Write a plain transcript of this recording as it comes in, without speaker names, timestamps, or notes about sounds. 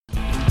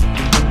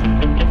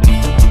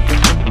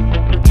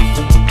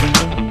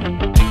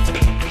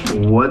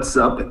What's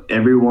up,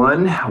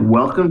 everyone?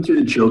 Welcome to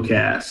the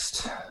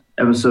Chillcast,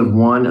 episode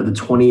 1 of the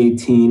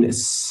 2018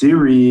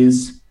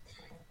 series.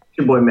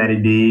 Your boy Matty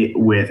D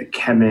with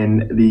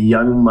Kevin, the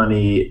Young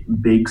Money,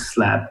 Big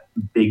Slap,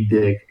 Big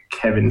Dick,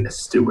 Kevin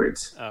Stewart.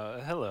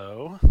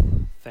 Hello.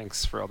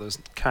 Thanks for all those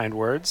kind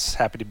words.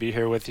 Happy to be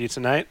here with you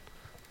tonight.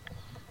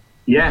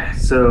 Yeah,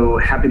 so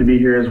happy to be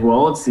here as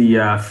well. It's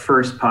the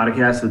first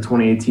podcast of the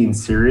 2018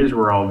 series.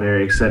 We're all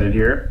very excited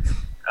here.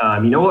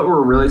 You know what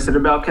we're really excited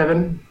about,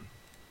 Kevin?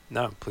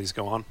 No, please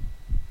go on.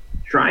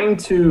 Trying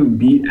to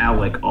beat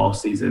Alec all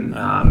season.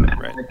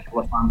 Right. Alec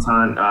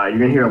LaFontaine, you're going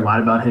to hear a lot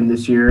about him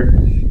this year.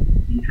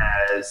 He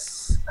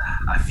has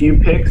a few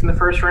picks in the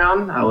first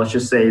round. Let's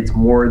just say it's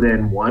more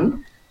than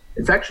one.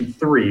 It's actually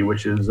 3,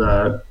 which is,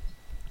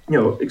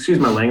 excuse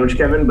my language,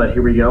 Kevin, but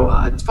here we go.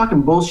 It's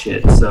fucking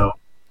bullshit. So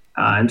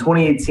in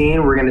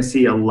 2018, we're going to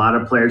see a lot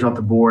of players off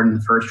the board in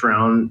the first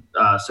round,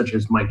 such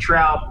as Mike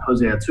Trout,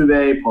 Jose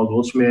Altuve, Paul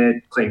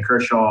Goldschmidt, Clayton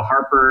Kershaw,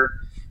 Harper,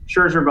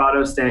 Scherzer,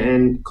 Votto,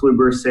 Stanton,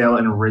 Kluber, Sale,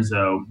 and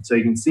Rizzo. So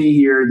you can see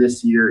here,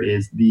 this year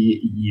is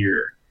the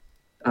year.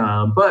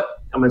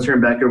 But I'm going to turn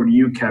it back over to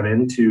you,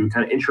 Kevin, to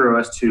kind of intro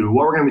us to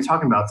what we're going to be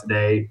talking about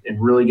today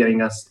and really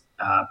getting us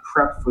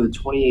prepped for the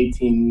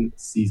 2018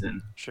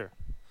 season. Sure.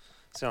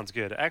 Sounds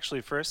good.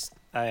 Actually, first,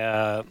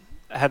 I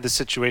had this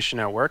situation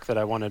at work that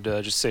I wanted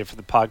to just say for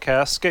the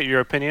podcast, get your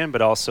opinion,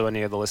 but also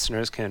any of the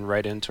listeners can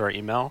write into our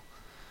email.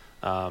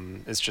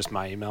 It's just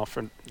my email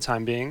for the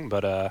time being,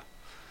 but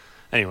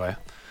anyway.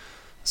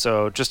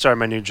 So just started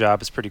my new job.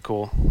 It's pretty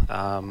cool.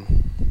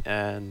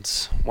 And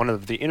one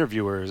of the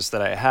interviewers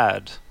that I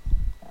had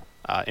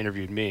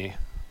interviewed me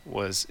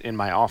was in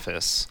my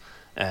office.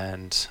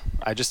 And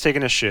I just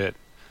taken a shit,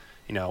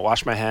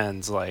 washed my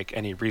hands like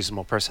any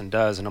reasonable person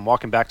does. And I'm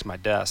walking back to my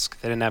desk.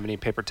 They didn't have any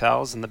paper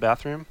towels in the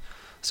bathroom.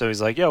 So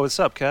he's like, yo, what's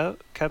up,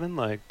 Kevin?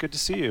 Like, good to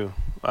see you.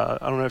 I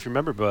don't know if you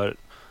remember, but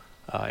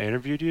I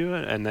interviewed you.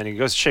 And then he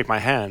goes to shake my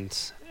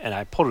hand. And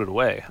I pulled it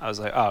away. I was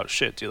like, oh,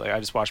 shit, dude. Like,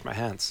 I just washed my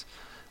hands.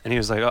 And he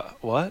was like,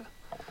 what?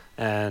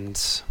 And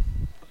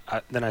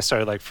then I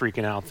started, like,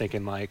 freaking out,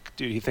 thinking, like,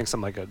 dude, he thinks I'm,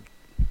 like, a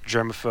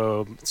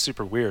germaphobe. It's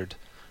super weird.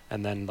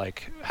 And then,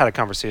 like, had a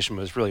conversation,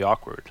 but it was really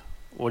awkward.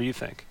 What do you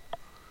think?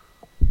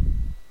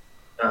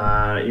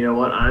 You know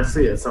what?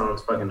 Honestly, it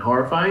sounds fucking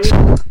horrifying.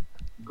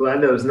 Glad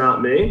that was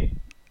not me.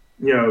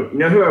 You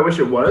know who I wish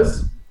it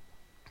was?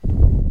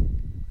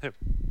 Who?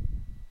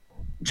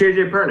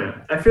 JJ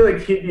Perna. I feel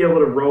like he'd be able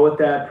to roll with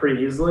that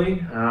pretty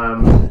easily.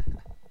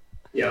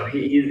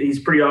 He's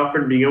pretty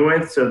awkward to begin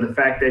with, so the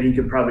fact that he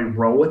could probably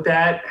roll with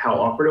that, how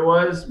awkward it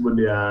was, would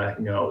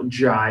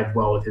jive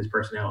well with his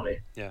personality.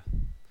 Yeah,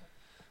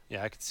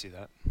 I could see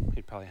that.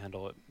 He'd probably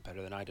handle it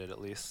better than I did,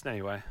 at least.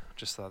 Anyway,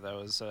 just thought that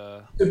was...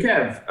 So,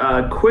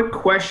 Kev, quick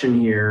question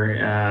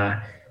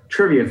here.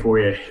 Trivia for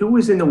you. Who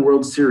was in the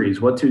World Series?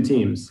 What 2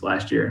 teams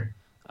last year?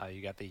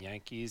 You got the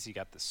Yankees, you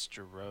got the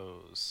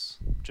Stros.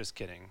 Just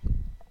kidding.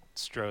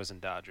 Stros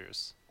and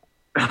Dodgers.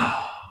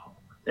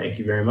 Thank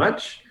you very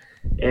much.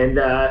 And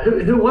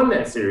who won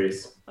that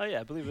series? Oh, yeah,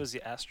 I believe it was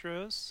the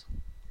Astros.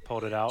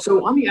 Pulled it out.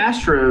 So on the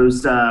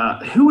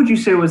Astros, who would you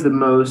say was the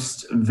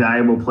most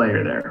valuable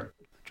player there?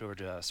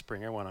 George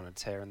Springer went on a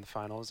tear in the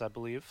finals, I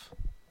believe.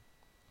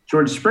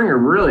 George Springer,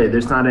 really?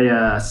 There's not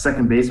a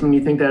second baseman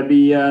you think that'd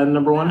be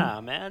number one?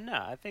 Nah, man, no.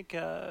 I think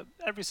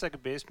every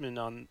second baseman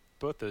on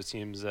both those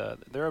teams,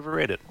 they're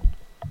overrated.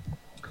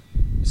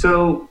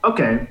 So,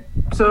 okay.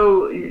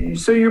 So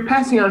you're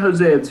passing on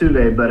Jose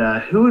Altuve,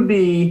 but who would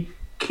be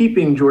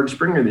keeping George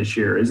Springer this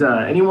year? Is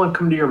anyone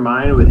come to your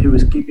mind with who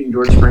is keeping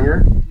George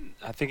Springer?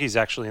 I think he's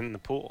actually in the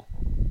pool.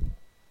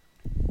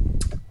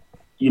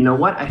 You know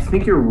what? I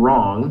think you're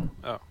wrong.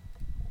 Oh.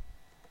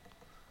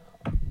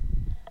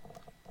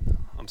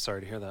 I'm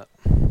sorry to hear that.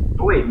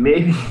 Wait,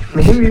 maybe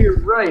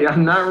you're right.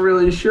 I'm not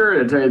really sure,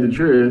 to tell you the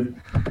truth.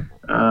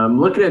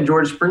 Looking at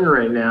George Springer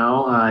right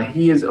now,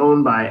 he is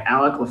owned by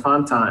Alec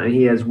LaFontaine, and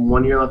he has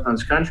 1 year left on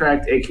his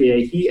contract,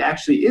 a.k.a. he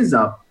actually is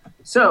up.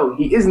 So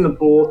he is in the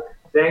pool.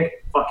 Thank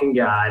fucking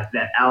God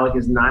that Alec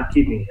is not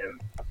keeping him.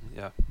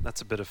 Yeah,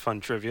 that's a bit of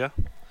fun trivia.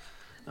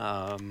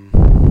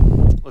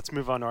 Let's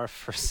move on to our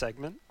first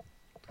segment.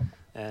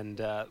 And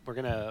we're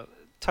going to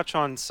touch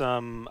on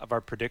some of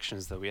our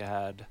predictions that we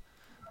had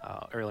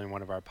early in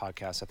one of our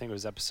podcasts. I think it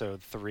was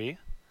episode 3.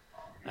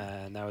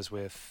 And that was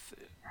with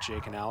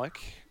Jake and Alec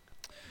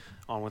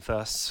on with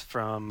us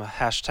from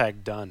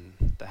 #Done,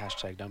 the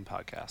 #Done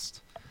podcast.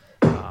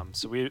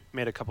 So we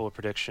made a couple of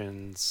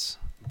predictions,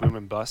 boom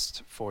and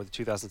bust, for the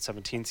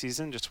 2017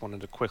 season. Just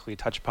wanted to quickly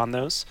touch upon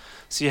those,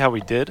 see how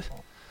we did.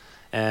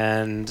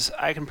 And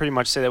I can pretty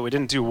much say that we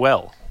didn't do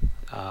well.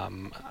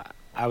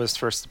 I was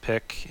first to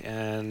pick,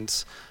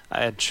 and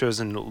I had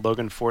chosen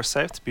Logan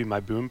Forsythe to be my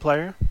boom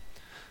player.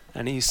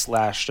 And he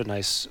slashed a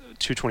nice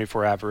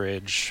 224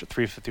 average,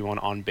 351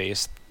 on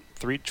base,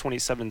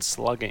 327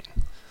 slugging.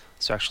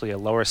 So actually a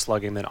lower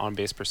slugging than on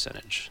base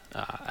percentage.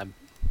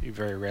 You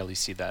very rarely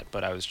see that,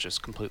 but I was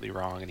just completely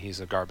wrong, and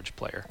he's a garbage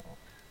player.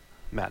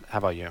 Matt, how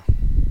about you?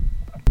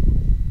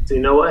 So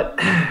you know what?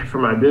 For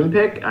my boom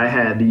pick, I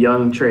had the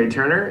young Trey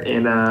Turner,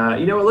 and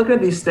looking at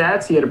these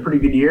stats, he had a pretty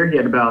good year. He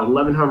had about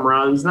 11 home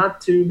runs,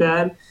 not too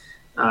bad.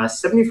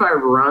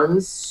 75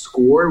 runs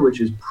scored,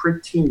 which is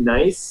pretty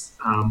nice.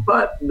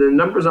 But the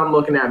numbers I'm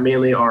looking at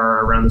mainly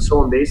are around the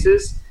stolen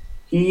bases.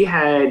 He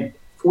had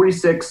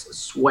 46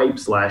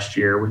 swipes last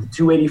year with a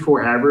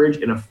 284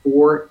 average and a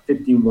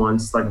 451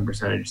 slugging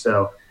percentage.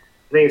 So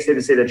I think it's safe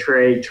to say that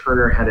Trey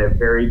Turner had a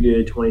very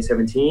good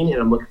 2017, and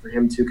I'm looking for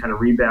him to kind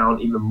of rebound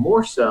even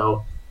more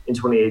so in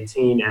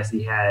 2018 as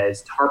he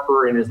has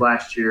Harper in his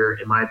last year,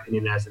 in my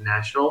opinion, as a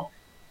national.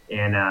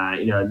 And,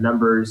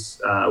 numbers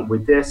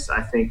with this,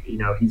 I think,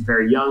 he's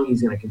very young.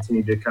 He's going to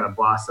continue to kind of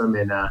blossom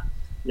and,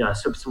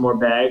 strip some more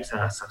bags,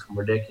 suck some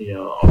more dick,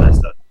 all that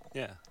stuff.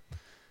 Yeah.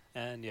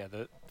 And,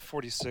 the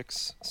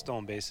 46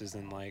 stolen bases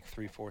in like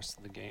 3/4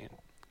 of the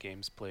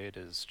games played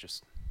is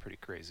just pretty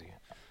crazy.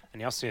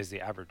 And he also has the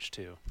average,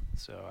 too.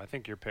 So I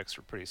think your picks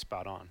were pretty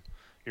spot on.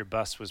 Your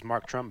bust was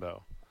Mark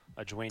Trumbo,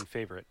 a Dwayne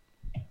favorite.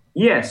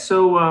 Yeah,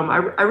 so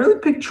I really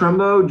picked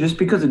Trumbo just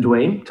because of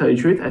Dwayne, to tell you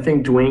the truth. I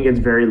think Dwayne gets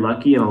very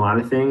lucky in a lot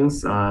of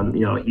things.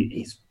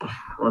 He's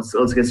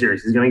let's get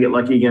serious. He's going to get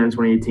lucky again in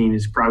 2018.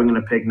 He's probably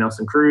going to pick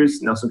Nelson Cruz.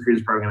 Nelson Cruz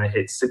is probably going to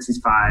hit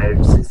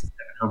 65, 67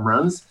 home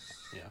runs.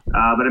 Yeah.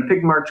 But I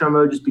picked Mark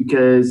Trumbo just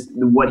because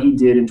what he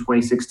did in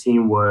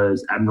 2016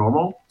 was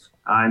abnormal.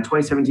 In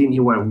 2017, he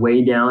went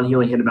way down. He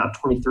only hit about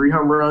 23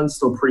 home runs,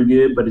 still pretty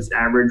good, but his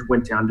average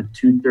went down to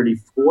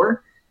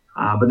 234.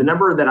 But the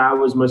number that I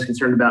was most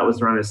concerned about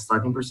was around his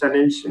slugging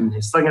percentage, and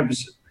his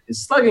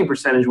slugging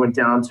percentage went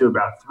down to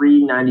about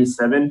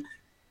 397,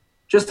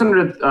 just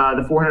under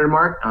the 400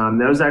 mark.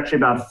 That was actually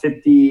about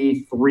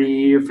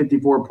 53 or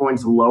 54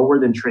 points lower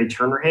than Trey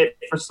Turner hit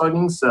for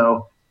slugging.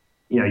 So,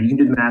 you can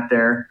do the math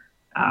there.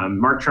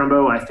 Mark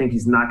Trumbo, I think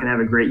he's not going to have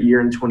a great year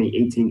in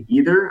 2018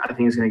 either. I think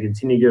he's going to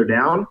continue to go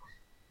down.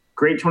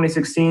 Great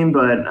 2016,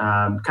 but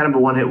kind of a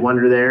one-hit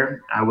wonder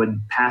there. I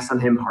would pass on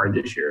him hard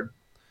this year.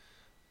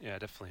 Yeah, I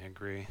definitely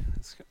agree.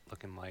 It's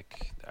looking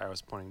like the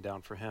arrow's pointing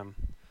down for him.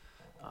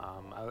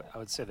 I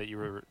would say that you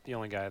were the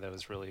only guy that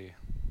was really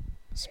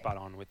spot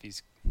on with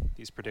these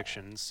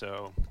predictions,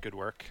 so good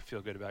work.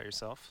 Feel good about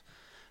yourself.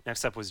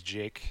 Next up was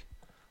Jake.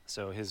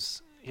 So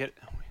he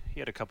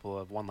had a couple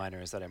of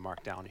one-liners that I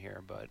marked down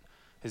here, but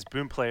his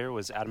boom player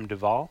was Adam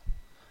Duvall,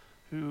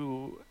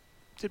 who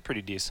did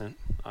pretty decent.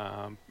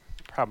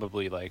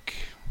 Probably like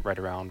right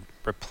around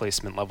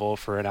replacement level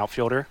for an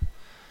outfielder.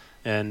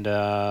 And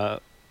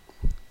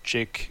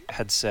Jake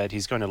had said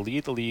he's going to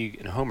lead the league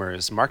in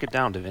homers. Mark it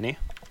down, Vinny.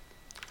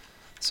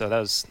 So that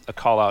was a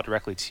call out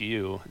directly to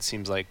you. It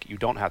seems like you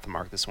don't have to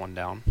mark this one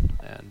down,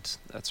 and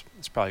it's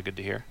probably good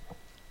to hear.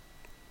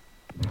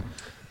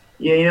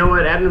 Yeah, you know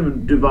what?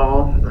 Adam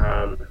Duvall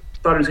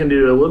thought he was going to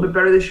do a little bit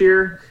better this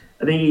year.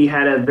 I think he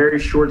had a very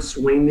short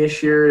swing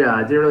this year.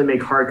 Didn't really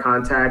make hard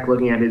contact.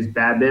 Looking at his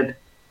BABIP,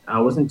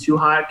 wasn't too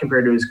hot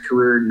compared to his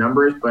career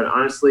numbers, but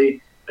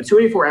honestly, a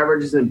 284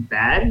 average isn't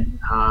bad.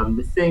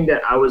 The thing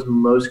that I was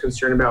most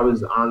concerned about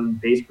was on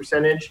base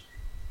percentage.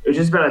 It was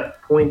just about a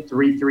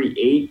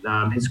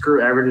 .338. His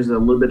career average is a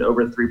little bit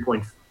over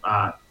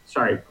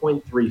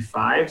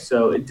 0.35.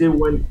 So it did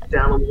went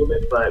down a little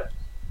bit, but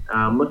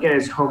looking at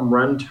his home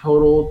run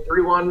total,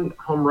 31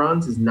 home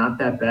runs is not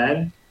that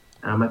bad.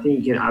 I think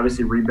he can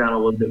obviously rebound a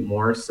little bit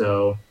more.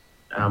 So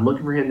I'm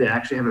looking for him to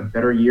actually have a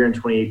better year in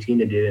 2018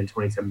 than he did in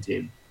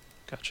 2017.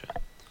 Gotcha.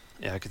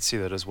 Yeah, I could see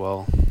that as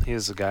well. He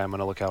is a guy I'm going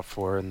to look out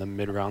for in the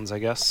mid-rounds, I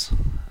guess.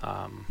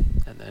 And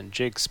then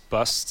Jake's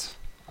bust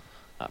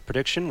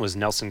prediction was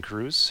Nelson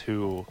Cruz,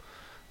 who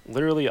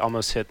literally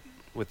almost hit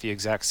with the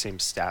exact same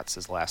stats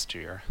as last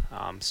year.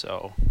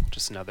 So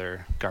just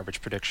another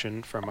garbage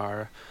prediction from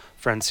our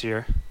friends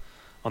here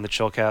on the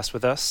Chillcast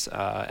with us.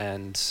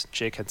 And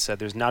Jake had said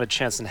there's not a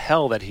chance in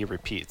hell that he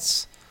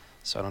repeats.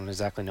 So I don't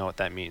exactly know what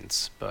that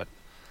means, but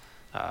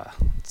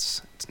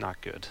it's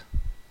not good.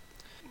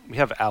 We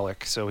have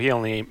Alec, so he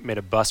only made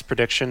a bust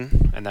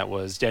prediction, and that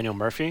was Daniel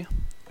Murphy.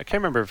 I can't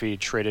remember if he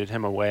traded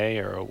him away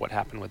or what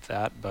happened with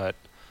that, but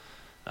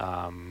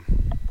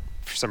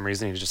for some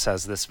reason he just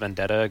has this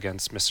vendetta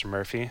against Mr.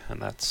 Murphy,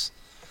 and I'm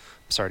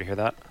sorry to hear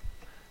that.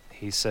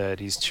 He said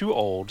he's too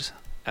old,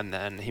 and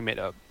then he made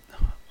a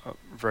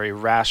very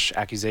rash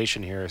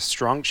accusation here, a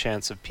strong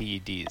chance of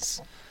PEDs.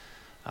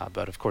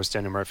 But of course,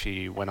 Daniel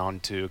Murphy went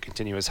on to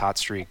continue his hot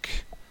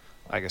streak,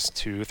 I guess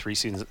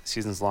 2-3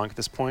 seasons long at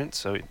this point,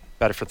 so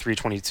batted for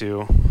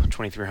 322,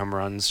 23 home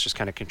runs, just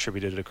kind of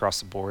contributed across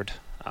the board.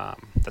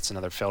 That's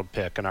another failed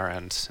pick on our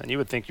end. And you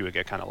would think you would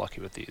get kind of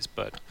lucky with these,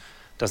 but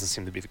doesn't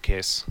seem to be the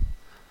case.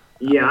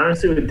 Yeah,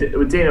 honestly,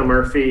 with Daniel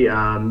Murphy,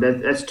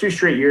 that's 2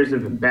 straight years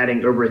of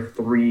batting over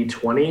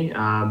 320.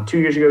 2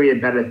 years ago, he had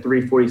batted at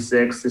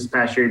 346. This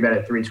past year, he batted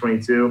at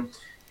 322.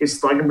 His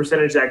slugging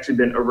percentage has actually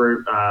been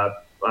over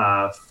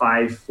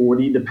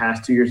 540 the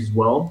past 2 years as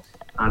well.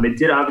 It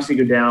did obviously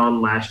go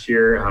down last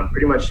year.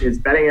 Pretty much his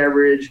batting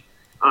average,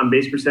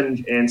 base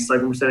percentage, and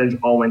slugging percentage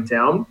all went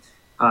down.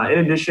 In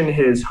addition,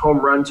 his home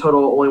run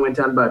total only went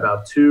down by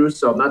about 2,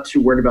 so I'm not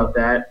too worried about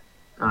that.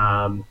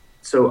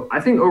 So I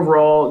think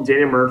overall,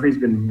 Daniel Murphy's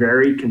been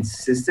very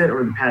consistent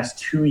over the past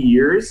 2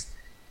 years.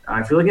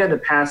 If you're looking at the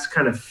past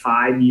kind of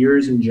 5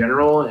 years in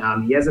general,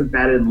 he hasn't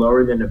batted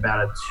lower than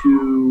about a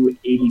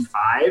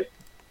 285.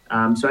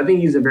 So I think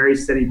he's a very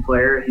steady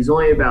player. He's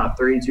only about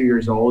 32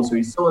 years old, so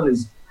he's still in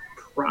his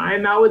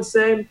prime, I would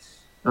say.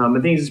 I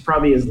think this is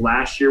probably his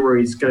last year where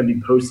he's going to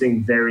be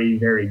posting very,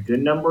 very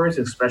good numbers,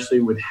 especially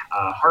with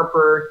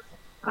Harper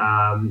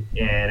and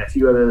a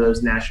few other of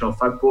those national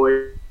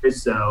fuckboys.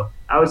 So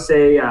I would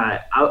say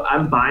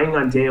I'm buying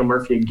on Daniel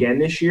Murphy again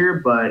this year,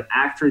 but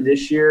after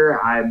this year,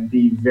 I'd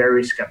be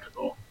very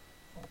skeptical.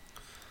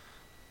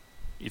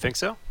 You think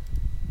so?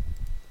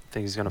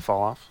 Think he's going to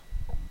fall off?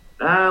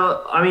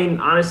 I mean,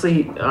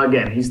 honestly,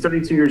 again, he's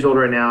 32 years old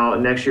right now.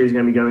 Next year, he's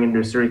going to be going into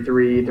his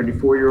 33,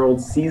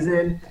 34-year-old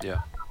season. Yeah.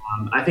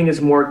 I think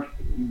it's more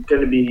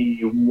going to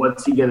be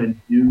what's he going to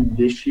do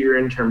this year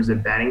in terms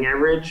of batting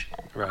average.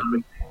 Right.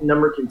 If the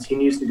number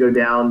continues to go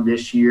down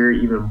this year,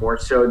 even more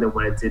so than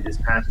what it did this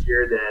past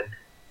year, then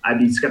I'd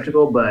be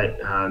skeptical. But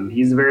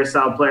he's a very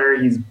solid player.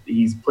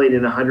 He's played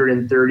in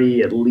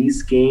 130 at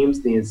least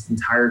games his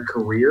entire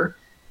career.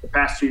 The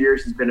past 2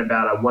 years, he's been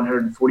about a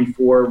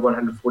 144,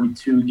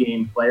 142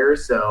 game player.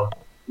 So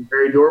he's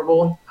very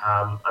durable.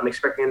 I'm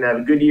expecting him to have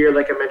a good year,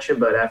 like I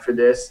mentioned. But after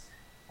this,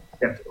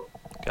 skeptical.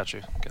 Got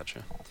you.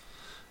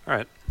 All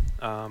right.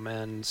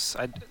 And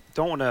I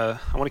want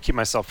to keep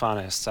myself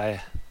honest.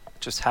 I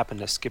just happened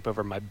to skip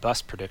over my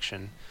bust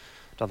prediction.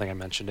 Don't think I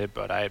mentioned it,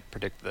 but I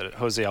predicted that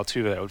Jose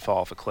Altuve would fall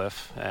off a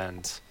cliff,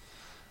 and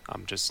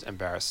I'm just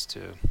embarrassed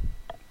to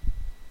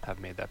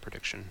have made that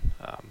prediction.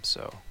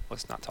 So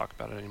let's not talk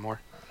about it anymore.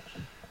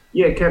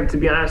 Yeah, Kev, to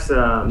be honest,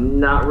 I'm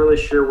not really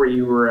sure where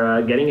you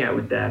were getting at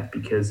with that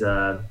because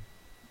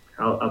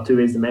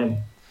Altuve's the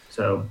man.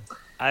 So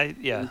I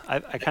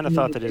kind of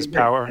thought that his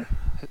power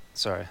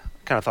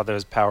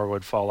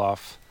would fall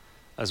off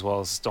as well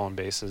as stolen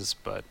bases,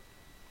 but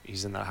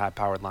he's in that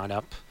high-powered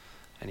lineup,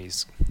 and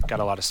he's got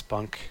a lot of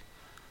spunk.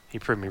 He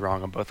proved me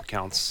wrong on both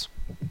accounts.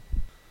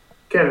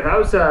 Kev, I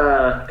was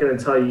going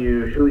to tell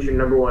you who's your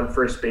number one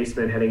first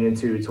baseman heading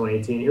into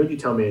 2018. Who would you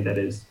tell me that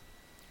is?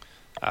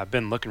 I've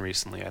been looking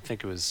recently. I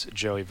think it was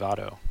Joey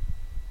Votto.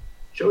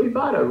 Joey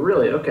Votto,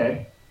 really?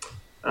 Okay.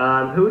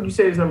 Who would you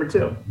say is number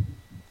two?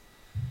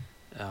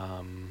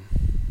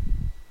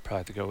 Probably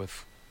have to go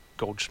with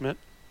Goldschmidt.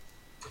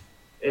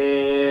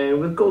 And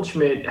with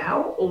Goldschmidt,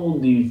 how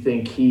old do you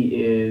think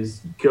he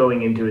is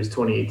going into his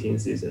 2018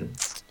 season?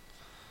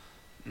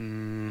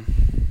 I'm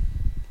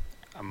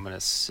going to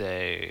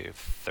say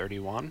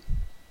 31.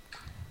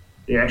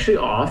 You're actually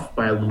off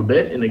by a little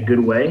bit in a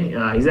good way.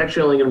 He's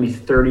actually only going to be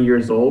 30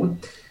 years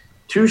old.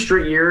 2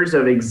 straight years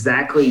of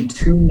exactly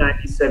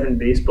 297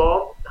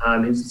 baseball.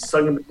 His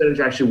slugging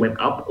percentage actually went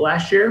up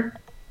last year,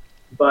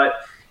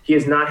 but he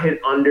has not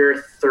hit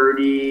under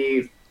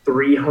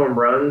 33 home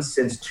runs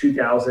since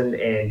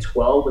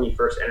 2012 when he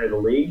first entered the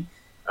league.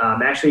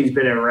 Actually, he's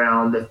been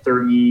around the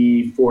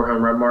 34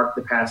 home run mark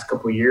the past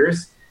couple of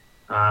years.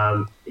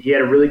 He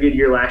had a really good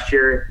year last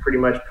year, pretty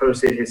much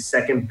posted his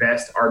second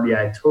best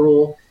RBI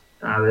total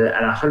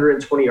at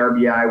 120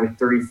 RBI with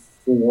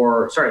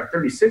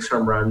 36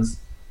 home runs.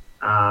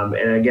 And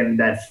again,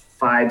 that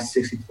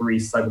 563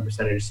 slugging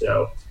percentage.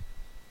 So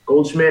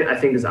Goldschmidt, I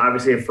think, is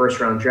obviously a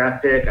first-round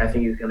draft pick. I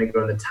think he's going to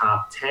go in the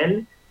top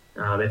 10.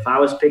 If I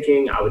was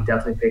picking, I would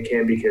definitely pick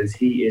him because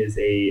he is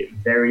a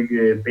very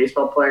good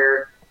baseball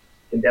player.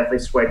 Can definitely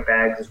swipe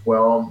bags as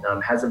well.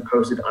 Hasn't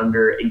posted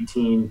under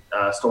 18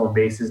 stolen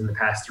bases in the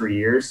past 3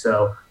 years.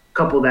 So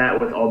couple that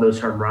with all those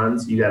home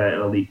runs, you got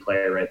an elite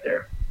player right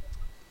there.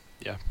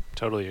 Yeah,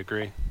 totally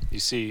agree. You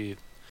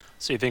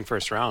think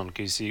first round?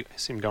 Can you see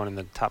him going in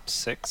the top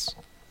 6?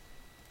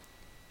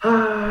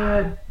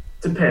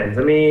 Depends.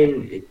 I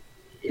mean,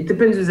 it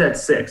depends who's at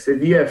 6.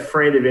 If you have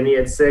Fran Devini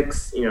at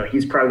 6,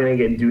 he's probably going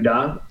to get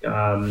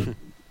Duda.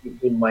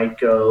 He might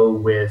go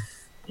with,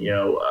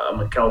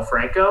 Maikel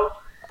Franco.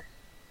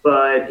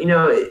 But,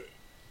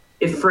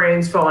 if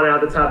Fran's falling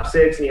out of the top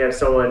 6 and you have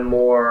someone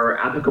more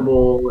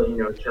applicable,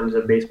 in terms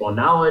of baseball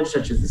knowledge,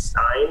 such as the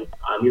Stein,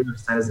 even though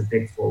Stein isn't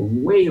picked for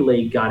way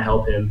late, God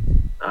help him,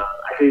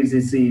 I could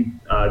easily see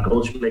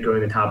Goldschmidt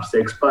going in the top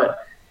 6.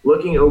 But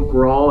looking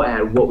overall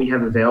at what we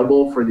have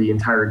available for the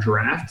entire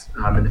draft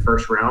in the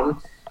first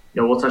round,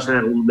 we'll touch on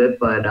that in a little bit,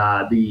 but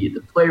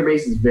the player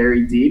base is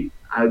very deep.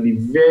 I would be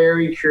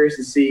very curious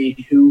to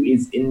see who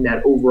is in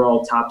that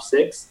overall top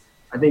 6.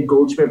 I think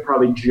Goldschmidt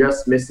probably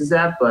just misses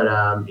that,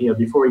 but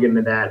before we get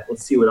into that,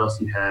 let's see what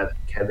else you have,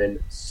 Kevin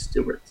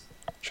Stewart.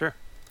 Sure.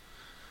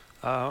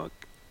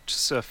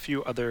 Just a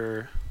few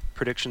other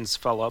predictions to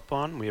follow up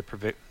on. We have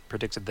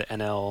predicted the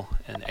NL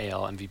and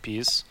AL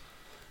MVPs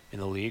in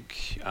the league.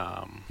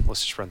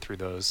 Let's just run through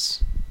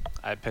those.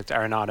 I picked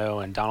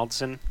Arenado and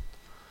Donaldson.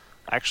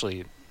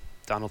 Actually,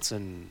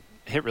 Donaldson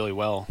hit really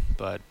well,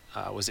 but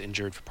was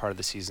injured for part of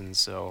the season,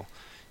 so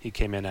he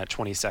came in at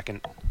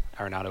 22nd.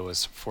 Arenado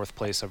was 4th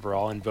place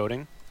overall in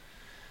voting.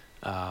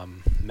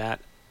 Matt,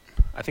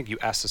 I think you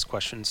asked this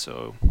question,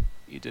 so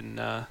you didn't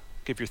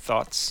give your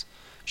thoughts.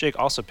 Jake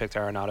also picked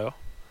Arenado.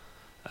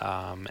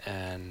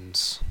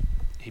 and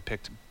he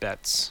picked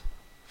Betts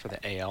for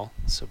the AL.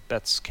 So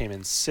Betts came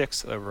in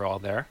 6th overall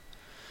there.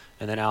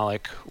 And then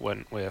Alec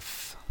went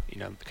with,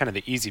 kind of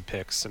the easy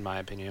picks in my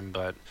opinion,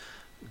 but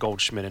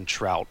Goldschmidt and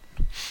Trout.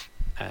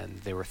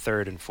 And they were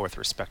 3rd and 4th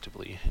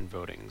respectively in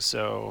voting.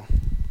 So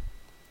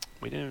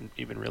we didn't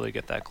even really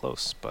get that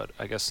close, but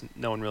I guess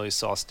no one really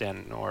saw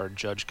Stanton or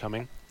Judge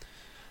coming,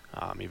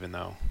 even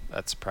though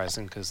that's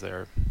surprising because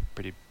they're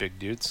pretty big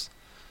dudes.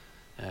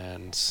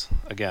 And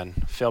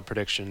again, failed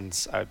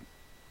predictions. I'm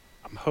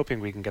hoping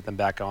we can get them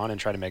back on and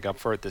try to make up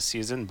for it this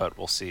season, but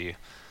we'll see.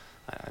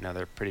 I know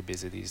they're pretty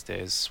busy these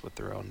days with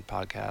their own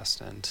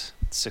podcast and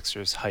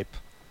Sixers hype.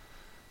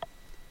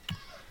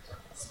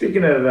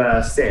 Speaking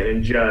of Stanton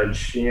and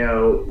Judge,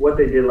 what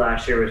they did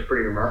last year was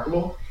pretty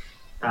remarkable.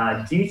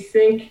 Do you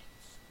think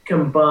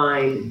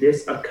combined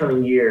this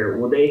upcoming year,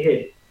 will they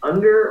hit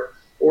under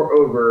or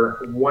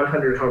over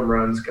 100 home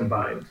runs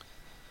combined?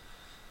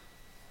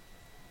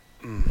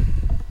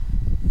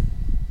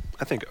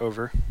 I think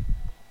over.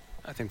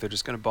 I think they're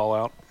just going to ball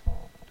out.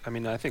 I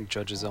mean, I think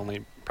Judge is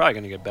probably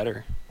going to get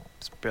better.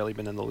 He's barely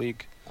been in the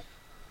league.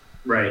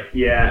 Right.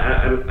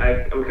 Yeah,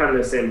 I'm kind of in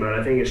the same boat.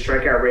 I think his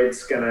strikeout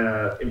rate's going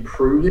to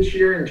improve this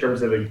year in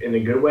terms of in a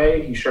good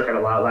way. He struck out a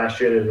lot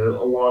last year. There's a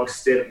long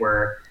stint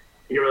where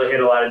he didn't really hit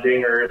a lot of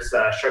dingers,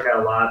 struck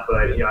out a lot.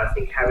 But, I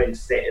think having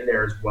Stanton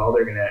there as well,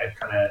 they're going to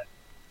kind of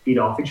feed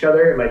off each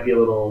other. It might be a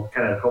little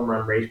kind of home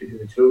run race between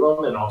the two of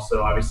them. And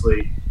also,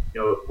 obviously,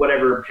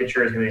 whatever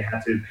pitcher is going to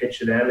have to pitch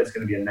to them, it's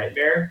going to be a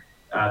nightmare.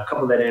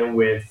 Couple that in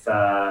with,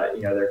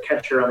 their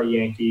catcher on the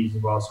Yankees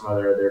as well as some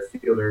other their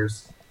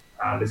fielders.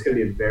 It's going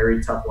to be a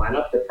very tough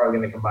lineup. They're probably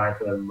going to combine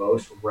for the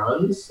most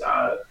runs.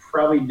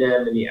 Probably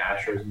them and the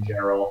Astros in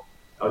general,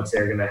 I would say,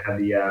 are going to have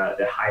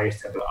the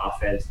highest type of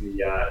offense in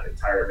the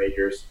entire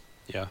majors.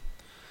 Yeah,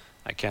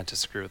 I can't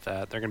disagree with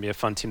that. They're going to be a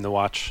fun team to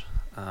watch.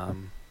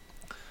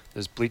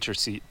 Those bleacher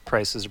seat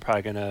prices are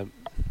probably going to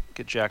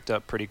get jacked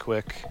up pretty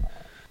quick.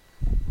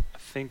 I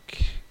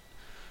think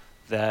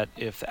that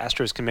if the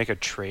Astros can make a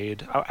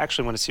trade, I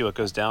actually want to see what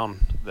goes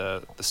down.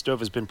 The stove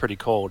has been pretty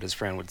cold, as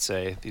Fran would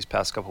say, these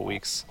past couple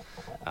weeks.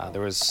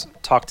 There was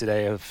talk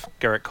today of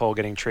Garrett Cole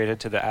getting traded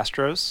to the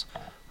Astros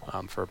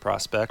for a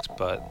prospect,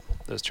 but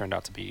those turned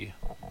out to be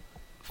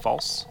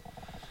false.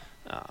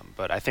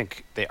 But I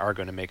think they are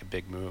going to make a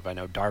big move. I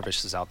know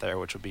Darvish is out there,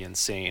 which would be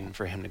insane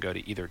for him to go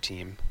to either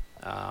team.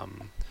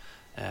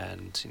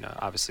 And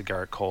obviously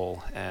Garrett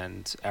Cole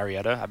and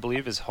Arrieta, I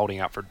believe, is holding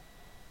out for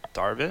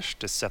Darvish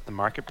to set the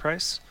market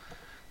price.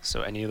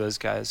 So any of those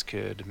guys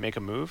could make a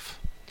move.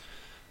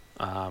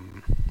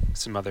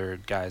 Some other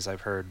guys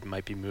I've heard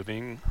might be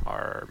moving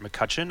are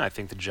McCutchen. I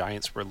think the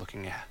Giants were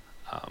looking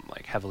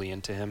heavily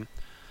into him.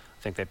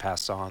 I think they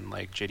passed on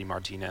JD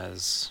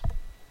Martinez,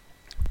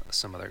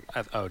 some other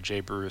Jay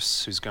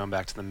Bruce, who's going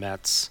back to the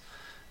Mets.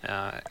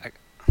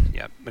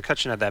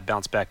 McCutchen had that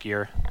bounce back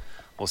year.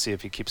 We'll see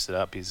if he keeps it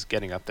up. He's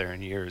getting up there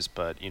in years,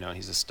 but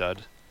he's a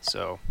stud.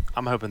 So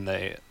I'm hoping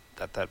that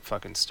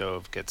fucking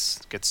stove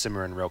gets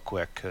simmering real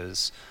quick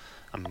because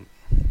I'm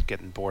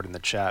getting bored in the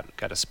chat.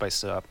 Got to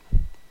spice it up.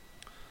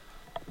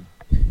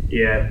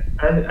 Yeah,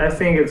 I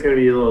think it's going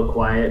to be a little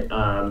quiet.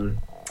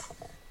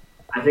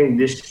 I think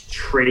this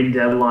trade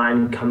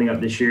deadline coming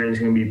up this year is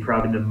going to be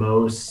probably the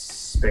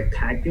most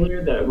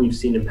spectacular that we've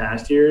seen in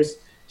past years.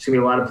 There's going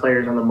to be a lot of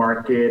players on the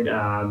market.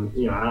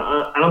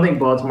 I don't think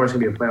Baltimore's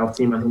going to be a playoff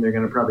team. I think they're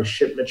going to probably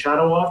ship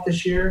Machado off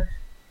this year.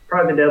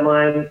 Probably the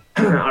deadline.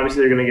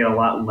 Obviously, they're going to get a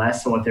lot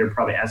less than what they're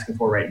probably asking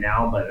for right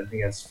now, but I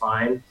think that's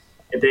fine.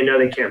 If they know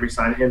they can't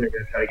re-sign him, they're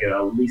going to try to get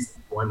at least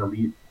one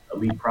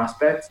elite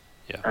prospect.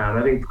 Yeah.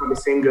 I think probably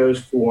the same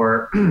goes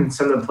for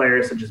some of the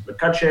players such as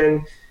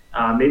McCutchen,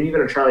 maybe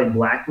even a Charlie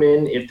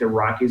Blackmon. If the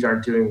Rockies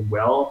aren't doing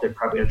well, they're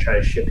probably going to try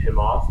to ship him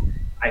off.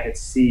 I could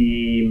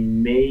see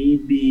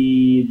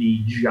maybe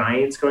the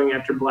Giants going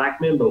after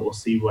Blackmon, but we'll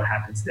see what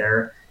happens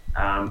there.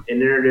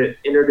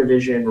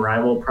 Interdivision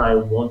rival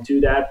probably won't do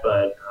that,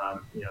 but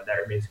that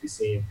remains to be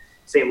seen.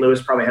 St.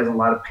 Louis probably has a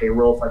lot of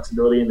payroll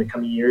flexibility in the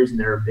coming years, and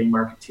they're a big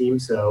market team,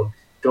 so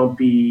don't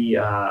be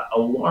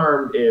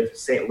alarmed if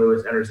St.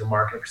 Louis enters the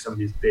market for some of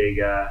these big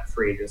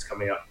free agents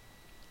coming up.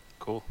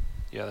 Cool.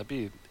 Yeah, that'd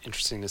be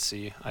interesting to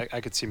see. I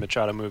could see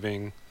Machado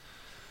moving.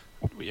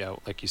 Yeah,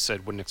 like you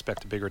said, wouldn't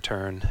expect a big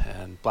return,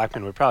 and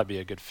Blackmon would probably be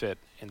a good fit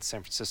in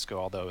San Francisco,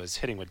 although his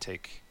hitting would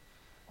take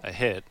a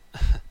hit.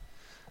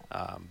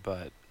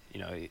 But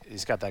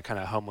he's got that kind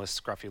of homeless,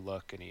 scruffy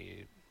look, and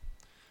he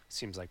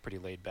seems like pretty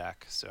laid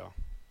back, so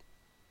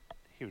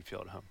he would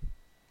feel at home.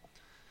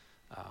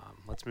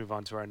 Let's move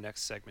on to our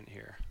next segment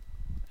here,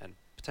 and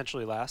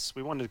potentially last.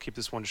 We wanted to keep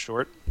this one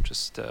short,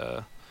 just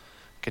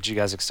get you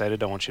guys excited.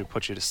 Don't want you to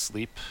put you to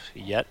sleep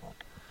yet,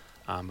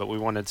 but we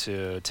wanted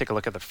to take a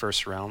look at the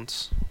first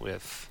round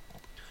with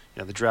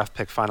the draft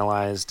pick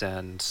finalized,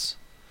 and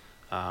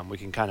we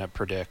can kind of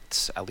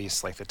predict at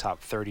least the top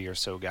 30 or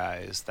so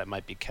guys that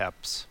might be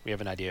kept. We have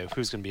an idea of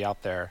who's going to be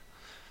out there,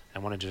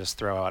 and wanted to just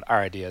throw out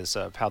our ideas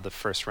of how the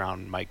first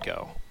round might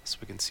go, so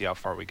we can see how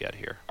far we get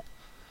here.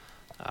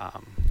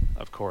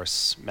 of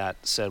course, Matt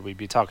said we'd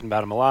be talking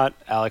about him a lot.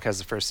 Alec has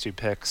the first 2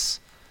 picks.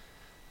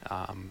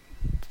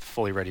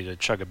 Fully ready to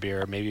chug a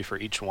beer, maybe for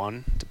each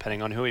one,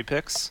 depending on who he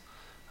picks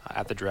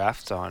at the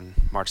draft on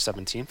March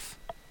 17th.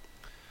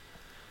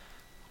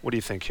 What do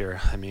you think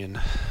here? I mean,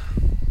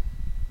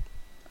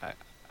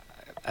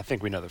 I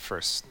think we know the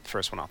first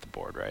one off the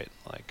board, right?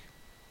 Like,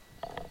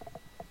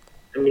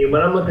 I mean,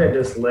 when I'm looking at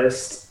this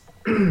list,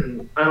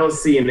 I don't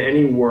see in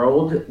any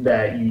world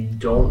that you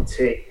don't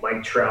take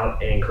Mike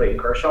Trout and Clayton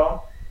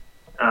Kershaw.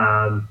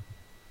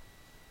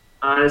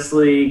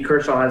 Honestly,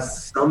 Kershaw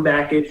has some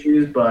back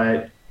issues,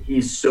 but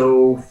he's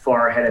so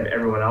far ahead of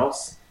everyone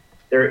else.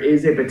 There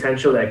is a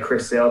potential that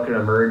Chris Sale can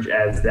emerge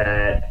as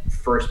that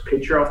first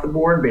pitcher off the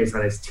board based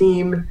on his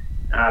team,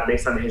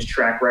 based on his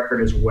track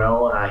record as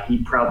well. He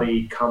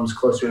probably comes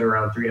closer to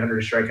around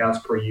 300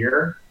 strikeouts per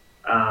year.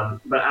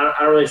 But I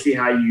don't really see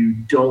how you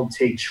don't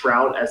take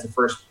Trout as the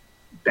first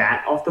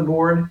bat off the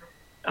board.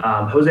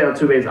 Jose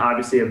Altuve is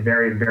obviously a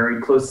very,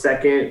 very close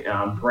second.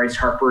 Bryce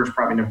Harper is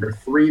probably number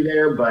 3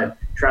 there, but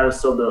Trout is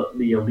still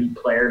the elite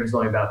player. He's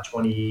only about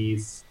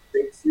 26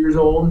 years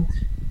old.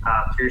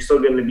 So you're still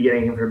going to be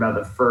getting him for about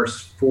the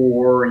first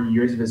 4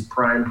 years of his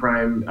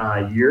prime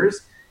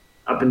years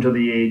up until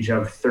the age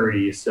of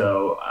 30.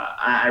 So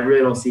I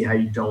really don't see how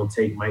you don't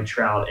take Mike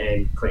Trout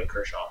and Clayton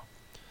Kershaw.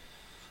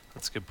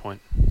 That's a good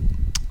point.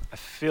 I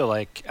feel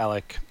like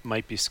Alec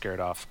might be scared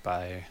off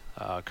by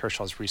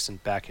Kershaw's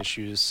recent back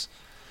issues,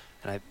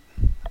 and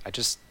I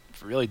just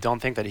really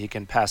don't think that he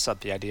can pass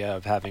up the idea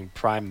of having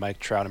prime Mike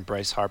Trout and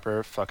Bryce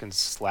Harper fucking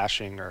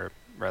slashing, or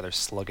rather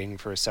slugging,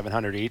 for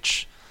 700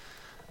 each,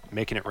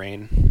 making it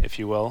rain, if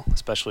you will,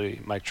 especially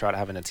Mike Trout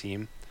having a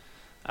team.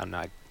 I don't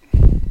know.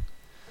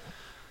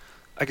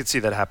 I could see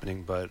that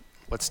happening, but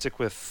let's stick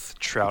with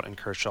Trout and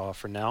Kershaw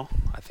for now.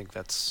 I think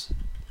that's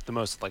the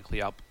most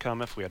likely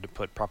outcome if we had to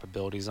put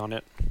probabilities on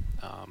it.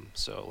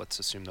 So let's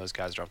assume those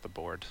guys are off the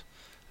board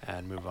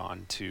and move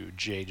on to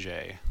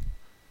JJ,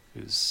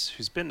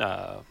 who's been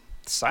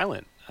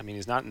silent. I mean,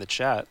 he's not in the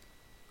chat,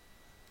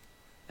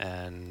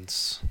 and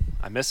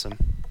I miss him.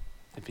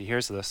 If he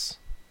hears this,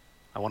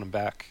 I want him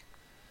back.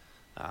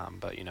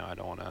 But, I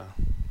don't want to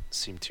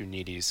seem too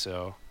needy,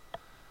 so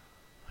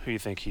who do you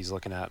think he's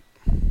looking at?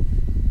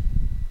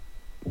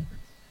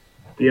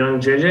 The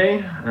young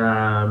JJ?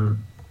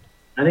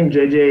 I think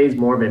JJ is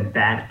more of a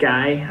bat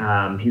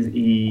guy.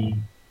 He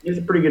has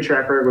a pretty good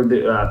track record with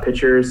the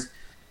pitchers,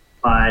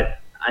 but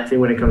I think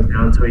when it comes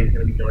down to it, he's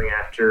going to be going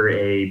after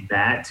a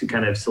bat to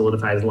kind of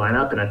solidify his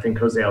lineup, and I think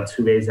Jose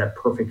Altuve is that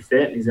perfect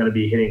fit. He's going to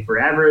be hitting for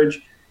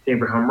average, hitting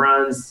for home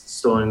runs,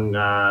 stolen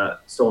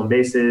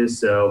bases.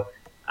 So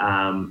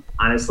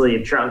honestly,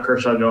 if Trout and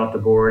Kershaw go off the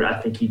board, I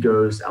think he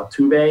goes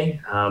Altuve.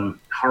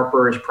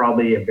 Harper is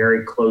probably a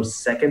very close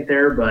second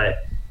there,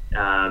 but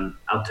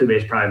Altuve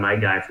is probably my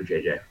guy for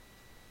JJ.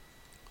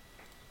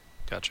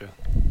 Gotcha.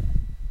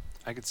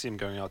 I could see him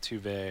going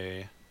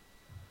Altuve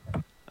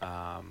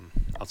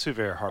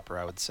or Harper,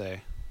 I would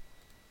say.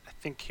 I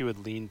think he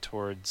would lean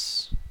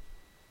towards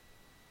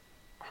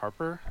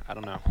Harper. I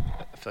don't know.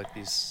 I feel like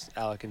these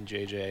Alec and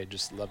JJ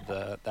just love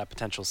that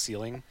potential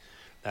ceiling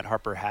that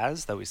Harper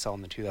has that we saw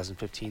in the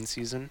 2015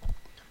 season,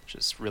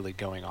 just really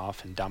going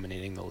off and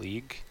dominating the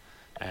league.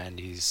 And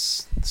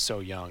he's so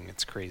young,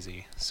 it's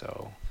crazy.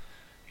 So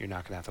you're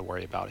not going to have to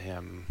worry about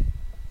him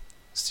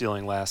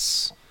stealing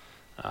less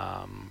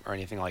or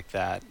anything like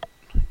that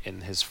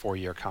in his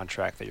 4-year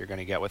contract that you're going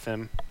to get with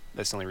him.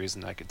 That's the only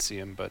reason I could see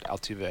him, but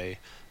Altuve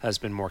has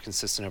been more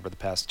consistent over the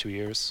past 2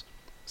 years,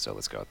 so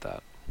let's go with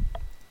that.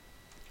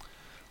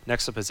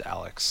 Next up is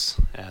Alex,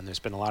 and there's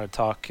been a lot of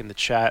talk in the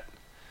chat.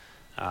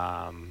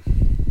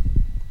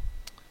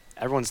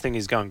 Everyone's thinking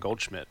he's going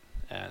Goldschmidt,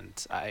 and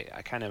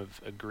I kind of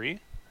agree.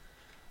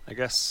 I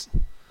guess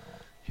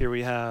here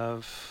we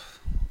have,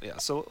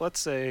 so let's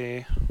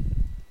say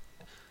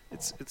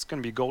it's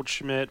going to be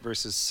Goldschmidt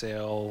versus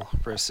Sale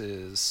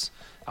versus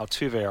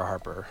Altuve or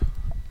Harper.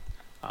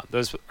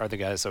 Those are the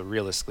guys that would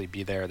realistically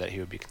be there that he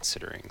would be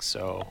considering.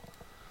 So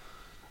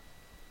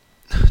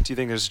do you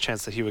think there's a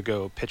chance that he would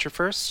go pitcher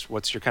first?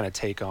 What's your kind of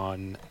take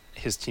on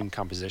his team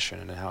composition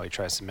and how he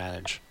tries to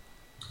manage?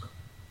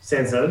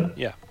 Sansone?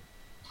 Yeah.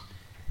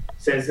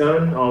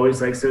 Sansone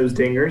always likes those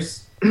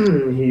dingers.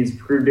 He's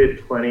proved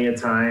it plenty of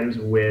times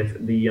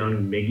with the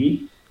young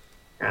Miggy.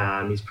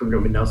 He's proven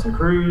it with Nelson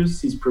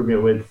Cruz. He's proven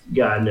it with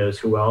God knows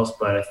who else,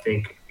 but I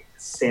think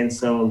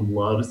Sansone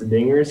loves the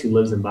dingers. He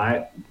lives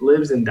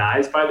and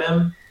dies by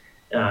them.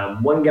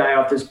 One guy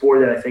off this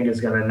board that I think is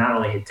going to not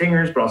only hit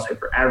dingers, but also hit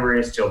for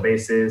average, steal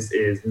bases,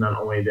 is none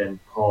only than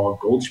Paul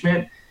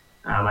Goldschmidt.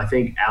 I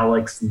think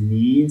Alex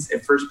needs a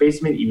first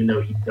baseman, even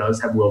though he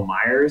does have Will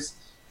Myers.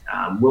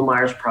 Will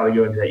Myers will probably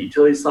go into that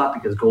utility slot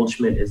because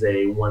Goldschmidt is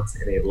a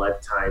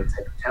once-in-a-lifetime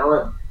type of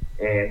talent,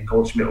 and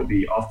Goldschmidt will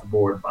be off the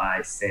board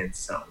by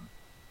Sansone.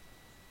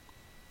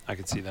 I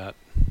could see that.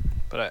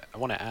 But I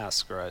want to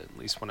ask, or at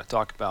least want to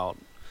talk about,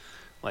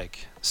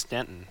 like,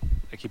 Stanton.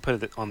 Like, he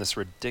put it on this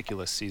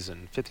ridiculous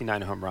season,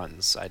 59 home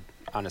runs. I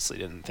honestly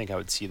didn't think I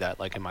would see that,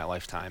 like, in my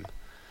lifetime.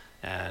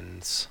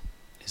 And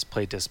his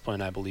plate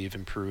discipline, I believe,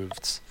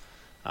 improved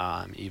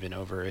even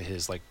over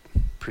his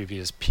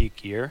previous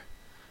peak year.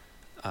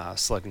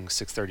 Slugging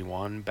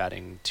 631,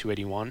 batting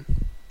 281.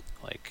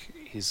 Like,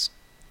 he's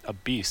a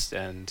beast,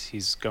 and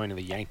he's going to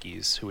the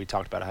Yankees, who we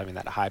talked about having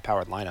that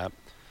high-powered lineup.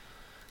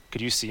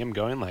 Could you see him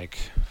going like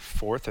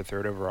fourth or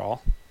third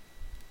overall?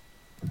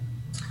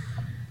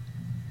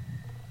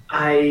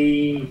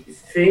 I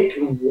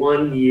think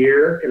 1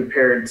 year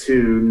compared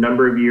to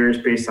number of years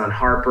based on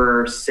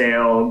Harper,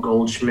 Sale,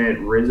 Goldschmidt,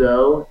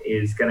 Rizzo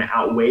is going to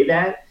outweigh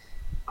that.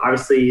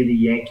 Obviously, the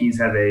Yankees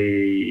have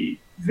a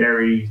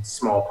very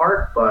small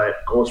park,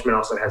 but Goldschmidt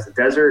also has the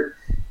desert,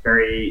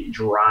 very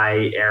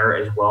dry air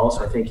as well.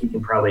 So I think he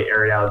can probably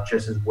air it out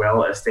just as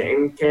well as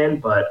Stanton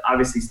can. But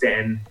obviously,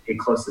 Stanton hit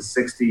close to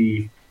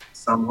 60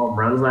 some home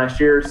runs last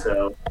year.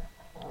 So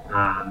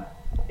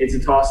it's a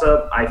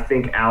toss-up. I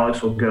think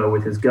Alex will go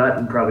with his gut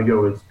and probably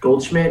go with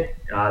Goldschmidt.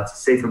 It's a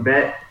safer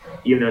bet,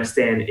 even though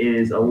Stan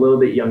is a little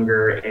bit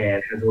younger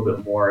and has a little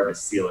bit more of a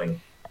ceiling.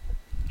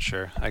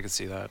 Sure, I could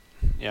see that.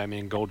 Yeah, I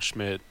mean,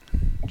 Goldschmidt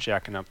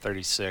jacking up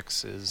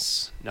 36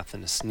 is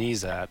nothing to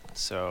sneeze at,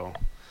 so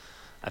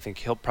I think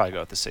he'll probably go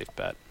with the safe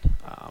bet.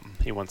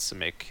 He wants to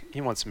make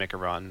a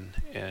run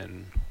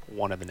in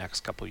one of the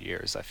next couple of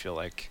years, I feel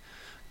like,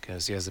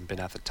 because he hasn't been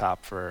at the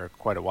top for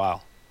quite a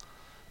while.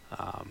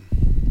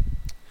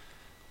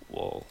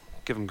 We'll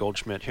give him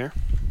Goldschmidt here.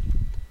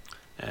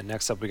 And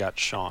next up we got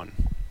Sean.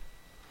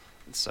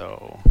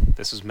 So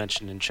this was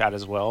mentioned in chat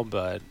as well,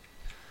 but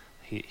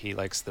he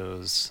likes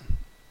those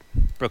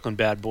Brooklyn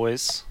Bad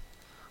Boys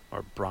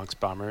or Bronx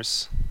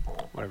Bombers,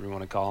 whatever you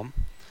want to call them.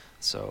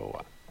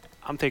 So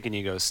I'm thinking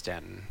he goes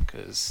Stanton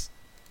because,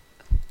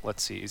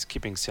 let's see, he's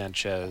keeping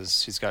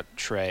Sanchez. He's got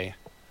Trey,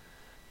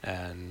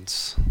 and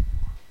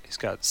he's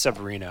got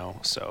Severino,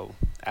 so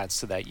adds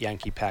to that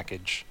Yankee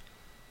package.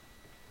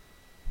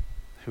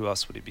 Who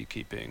else would he be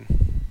keeping?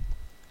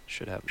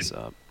 Should have this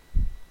up.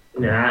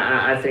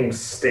 Yeah, I think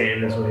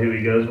Stanton is who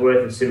he goes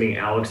with, assuming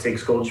Alex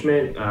takes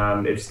Goldschmidt.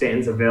 If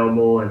Stanton's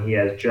available and he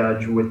has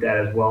Judge with that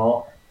as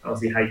well, I don't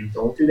see how you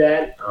don't do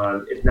that.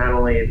 If not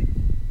only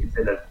is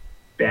it a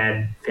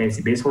bad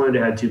fantasy baseball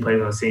to have two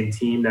players on the same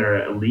team that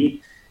are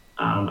elite,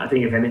 I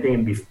think if anything,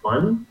 it'd be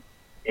fun.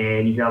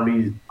 And you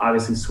can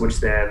obviously switch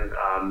them,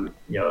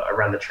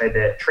 around the trade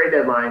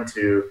deadline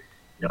to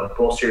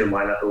bolster your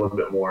lineup a little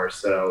bit more.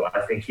 So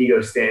I think he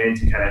goes Stanton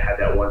to kind of have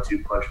that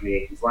 1-2 punch in the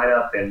Yankees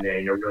lineup and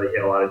then really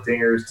hit a lot of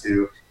dingers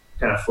to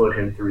kind of float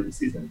him through the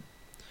season.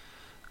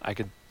 I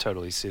could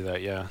totally see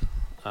that, yeah.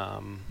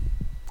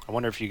 I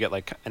wonder if you get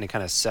like any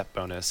kind of set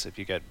bonus if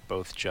you get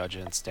both Judge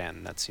and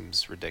Stanton. That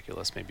seems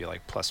ridiculous. Maybe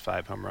like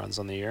 +5 home runs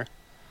on the year.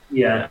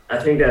 Yeah, I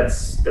think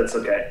that's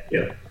okay.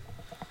 Yeah.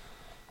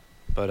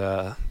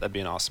 But that'd be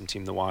an awesome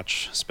team to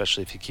watch,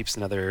 especially if he keeps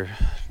another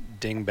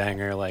ding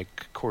banger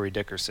like Corey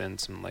Dickerson,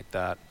 something like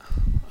that.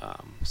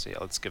 So yeah,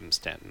 let's give him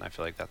Stanton. I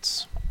feel like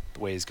that's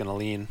the way he's gonna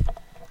lean.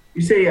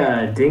 You say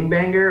ding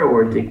banger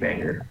or dick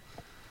banger?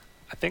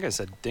 I think I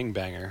said ding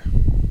banger.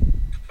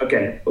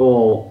 Okay.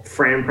 Well,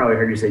 Fran probably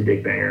heard you say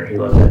dick banger. He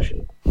loves that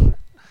shit.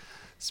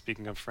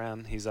 Speaking of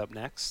Fran, he's up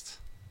next.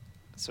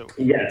 So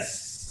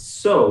yes.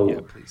 So yeah,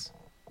 please.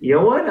 You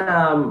know what?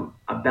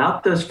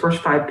 About those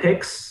first 5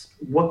 picks,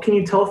 what can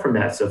you tell from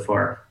that so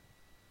far?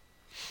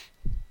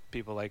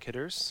 People like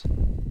hitters.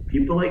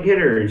 People like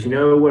hitters. You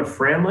know what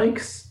Fran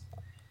likes?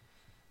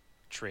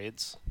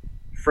 Trades.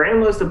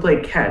 Fran loves to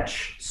play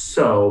catch,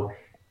 so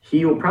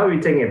he will probably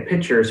be taking a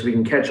pitcher so we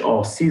can catch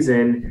all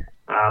season.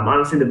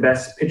 Honestly, the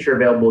best pitcher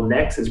available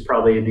next is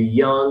probably the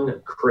young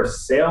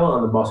Chris Sale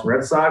on the Boston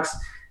Red Sox.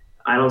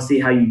 I don't see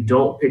how you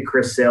don't pick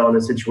Chris Sale in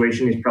this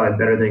situation. He's probably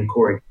better than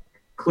Corey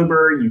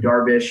Kluber, Yu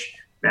Darvish,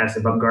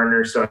 Madison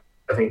Bumgarner. So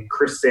I think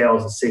Chris Sale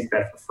is a safe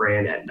bet for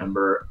Fran at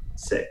number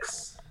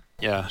 6.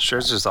 Yeah,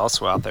 Scherzer's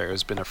also out there.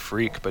 He's been a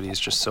freak, but he's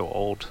just so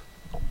old.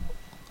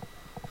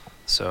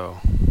 So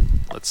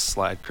let's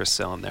slide Chris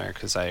Sale in there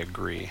because I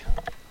agree.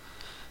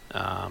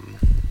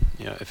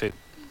 If it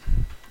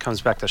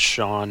comes back to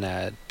Sean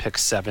at pick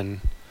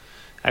 7,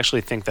 I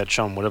actually think that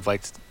Sean would have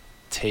liked to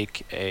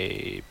take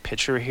a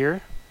pitcher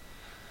here,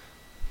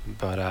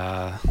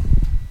 but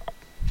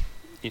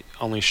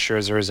only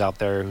Scherzer is out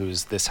there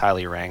who's this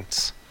highly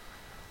ranked,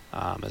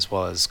 as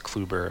well as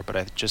Kluber, but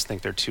I just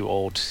think they're too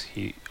old.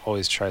 He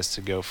always tries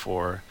to go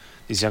for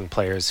these young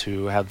players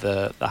who have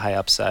the high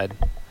upside.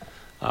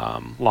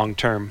 Long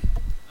term,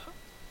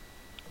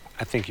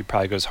 I think he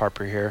probably goes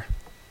Harper here.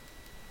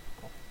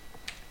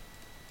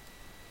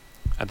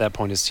 At that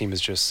point, his team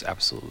is just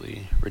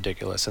absolutely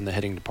ridiculous in the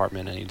hitting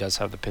department, and he does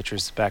have the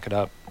pitchers to back it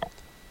up.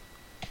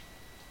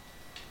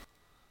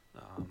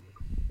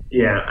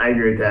 Yeah, I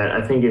agree with that.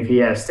 I think if he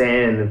has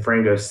Stan and then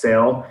Fran goes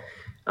Sale,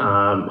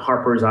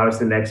 Harper is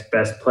obviously the next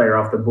best player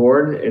off the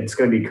board. It's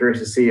going to be curious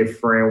to see if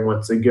Fran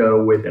wants to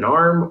go with an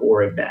arm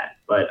or a bat.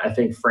 But I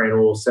think Fran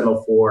will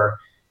settle for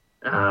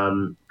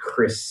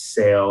Chris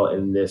Sale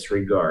in this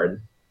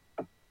regard.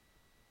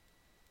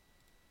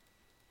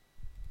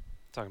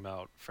 Talking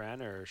about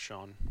Fran or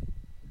Sean?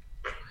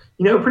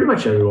 Pretty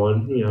much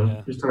everyone.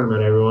 Just talking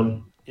about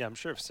everyone. Yeah, I'm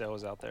sure if Sale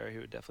was out there, he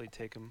would definitely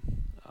take him.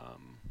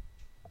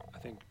 I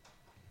think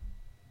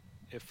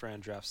if Fran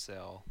drafts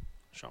Sale,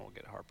 Sean will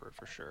get Harper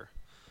for sure.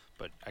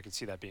 But I can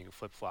see that being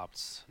flip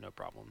flops, no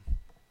problem.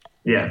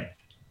 Yeah,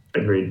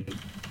 agreed.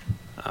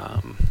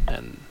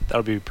 And that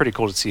would be pretty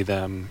cool to see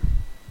them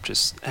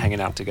just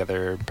hanging out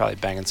together, probably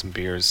banging some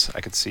beers.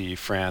 I could see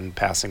Fran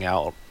passing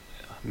out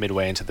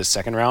midway into the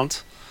second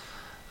round.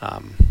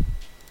 Um,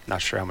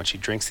 Not sure how much he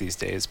drinks these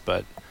days,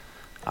 but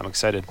I'm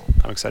excited.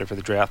 I'm excited for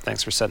the draft.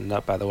 Thanks for setting it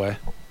up, by the way.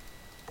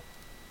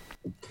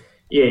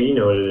 Yeah, you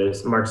know what it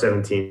is. March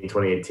 17,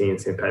 2018,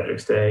 St.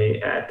 Patrick's Day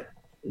at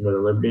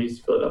Northern Liberties,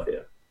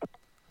 Philadelphia.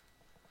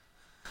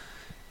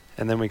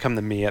 And then we come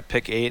to me at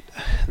pick 8.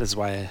 This is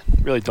why I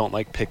really don't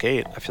like pick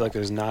 8. I feel like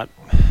there's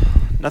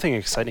nothing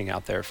exciting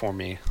out there for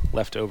me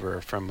left over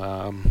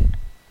from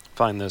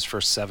finding those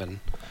first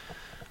 7.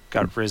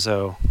 Got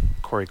Rizzo,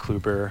 Corey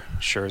Kluber,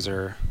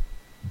 Scherzer,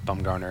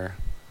 Bumgarner.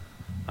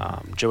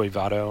 Joey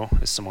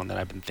Votto is someone that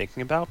I've been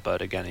thinking about,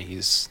 but again,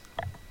 he's,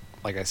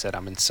 like I said,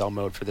 I'm in sell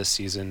mode for this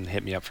season.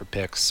 Hit me up for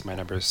picks. My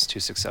number is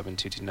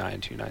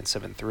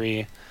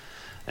 267-229-2973,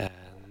 and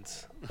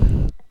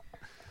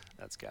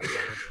that's Gabby.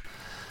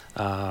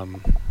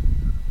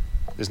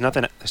 There's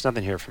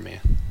nothing here for me.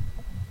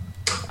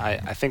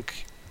 I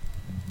think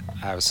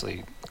I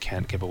obviously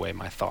can't give away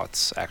my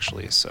thoughts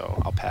actually,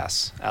 so I'll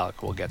pass.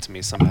 Alec will get to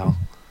me somehow,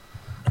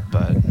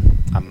 but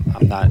I'm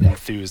not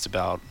enthused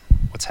about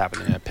what's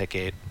happening at pick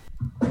 8.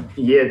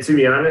 Yeah, to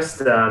be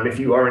honest, if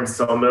you are in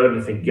sell mode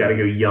and think you got to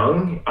go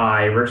young,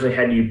 I originally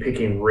had you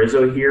picking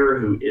Rizzo here,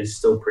 who is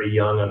still pretty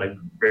young on a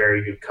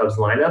very good Cubs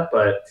lineup.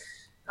 But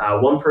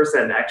one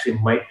person that actually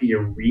might be a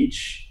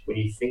reach when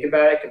you think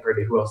about it compared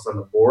to who else is on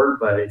the board,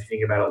 but if you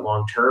think about it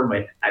long term,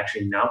 might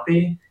actually not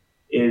be,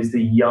 is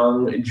the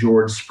young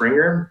George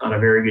Springer on a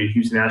very good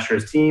Houston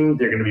Astros team.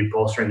 They're going to be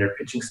bolstering their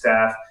pitching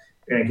staff.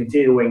 They're going to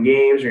continue to win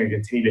games. They're going to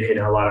continue to hit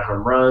a lot of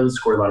home runs,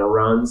 score a lot of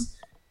runs.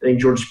 I think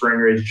George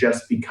Springer is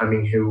just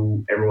becoming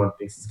who everyone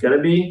thinks he's going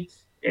to be,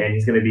 and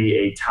he's going to be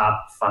a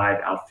top 5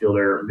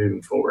 outfielder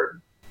moving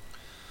forward.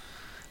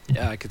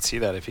 Yeah, I could see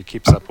that if he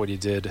keeps up what he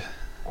did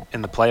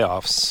in the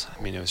playoffs.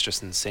 I mean, it was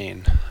just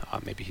insane.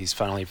 Maybe he's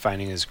finally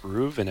finding his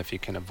groove, and if he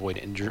can avoid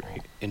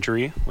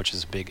injury, which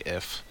is a big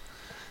if,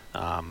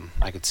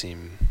 I could see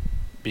him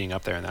being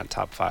up there in that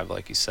top 5,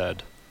 like you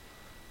said.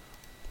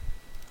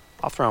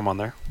 I'll throw him on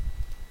there.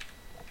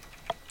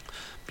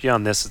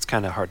 Beyond this, it's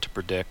kind of hard to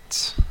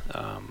predict.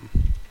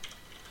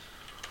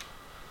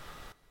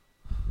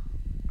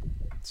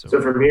 So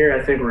from here,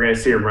 I think we're going to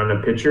see a run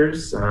of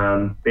pitchers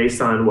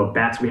based on what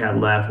bats we have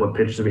left, what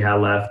pitchers we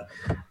have left.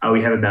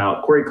 We have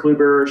about Corey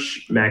Kluber,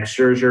 Max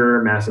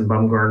Scherzer, Madison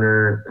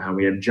Bumgarner.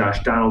 We have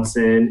Josh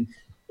Donaldson.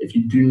 If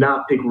you do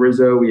not pick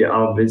Rizzo, we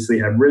obviously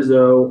have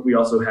Rizzo. We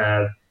also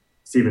have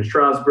Steven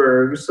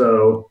Strasburg.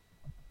 So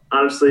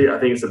honestly, I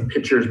think it's a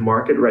pitcher's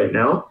market right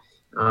now.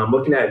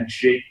 Looking at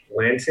Jake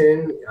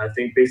Blanton, I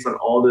think based on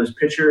all those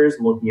pitchers,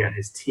 looking at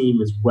his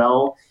team as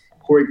well,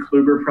 Corey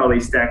Kluber probably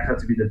stacks up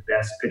to be the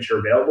best pitcher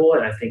available,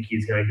 and I think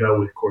he's going to go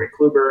with Corey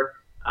Kluber.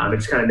 It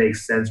just kind of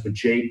makes sense with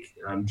Jake.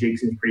 Jake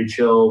seems pretty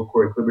chill.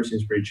 Corey Kluber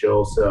seems pretty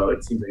chill, so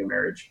it seems like a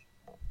marriage.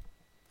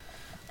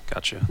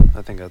 Gotcha.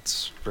 I think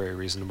that's very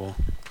reasonable.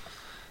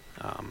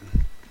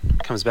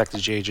 Comes back to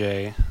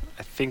JJ.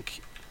 I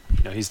think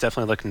he's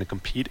definitely looking to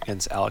compete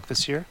against Alec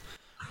this year.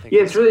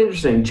 Yeah, it's really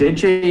interesting.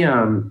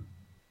 JJ,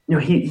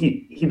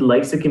 he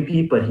likes to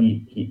compete, but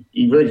he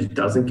really just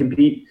doesn't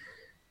compete.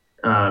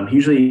 He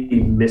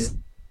usually misses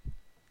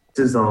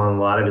on a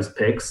lot of his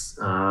picks.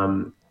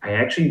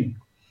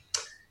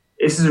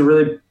 This is a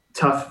really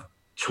tough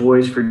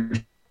choice for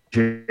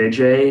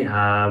JJ.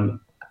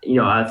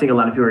 I think a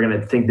lot of people are going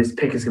to think this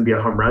pick is going to be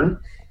a home run.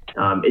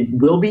 It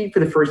will be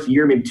for the first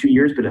year, maybe 2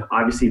 years, but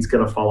obviously it's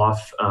going to fall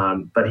off.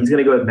 But he's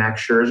going to go with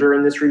Max Scherzer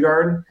in this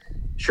regard.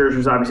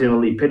 Scherzer's obviously an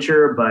elite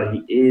pitcher, but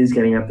he is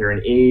getting up there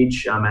in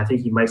age. I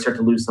think he might start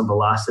to lose some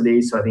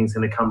velocity, so I think it's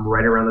going to come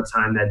right around the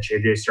time that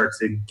JJ starts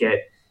to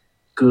get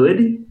good,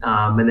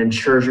 and then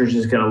Scherzer's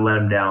just going to let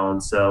him down.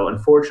 So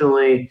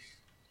unfortunately,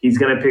 he's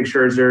going to pick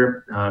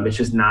Scherzer. It's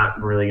just not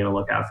really going to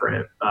work out for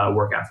him.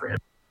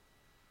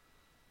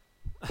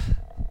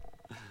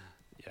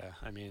 Yeah,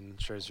 I mean,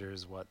 Scherzer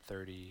is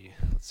 30?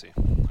 Let's see.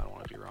 I don't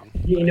want to be wrong.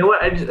 You know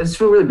what? I just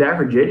feel really bad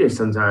for JJ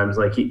sometimes.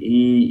 Like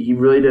he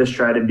really does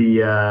try to be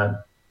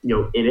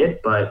in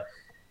it, but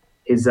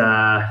his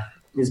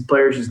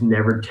players just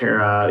never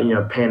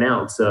pan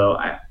out. So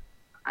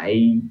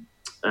I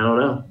don't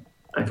know.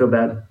 I feel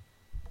bad.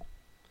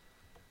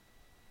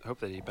 I hope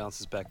that he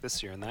bounces back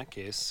this year in that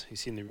case. He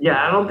seemed to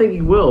I don't think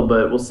he will,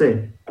 but we'll see.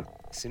 He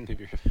seemed to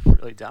be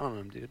really down on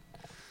him, dude.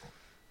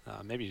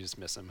 Maybe you just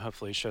miss him.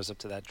 Hopefully he shows up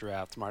to that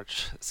draft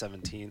March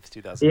 17th,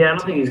 2000. Yeah, I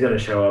don't think he's going to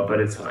show up, but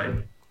it's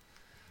fine.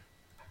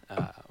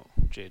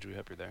 Jade, we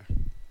hope you're there.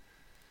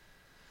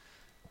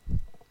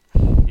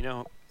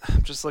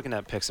 I'm just looking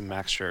at picks of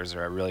Max Scherzer.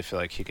 I really feel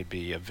like he could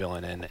be a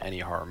villain in any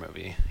horror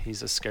movie.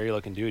 He's a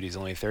scary-looking dude. He's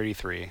only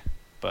 33,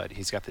 but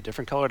he's got the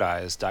different colored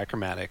eyes,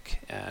 dichromatic,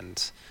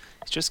 and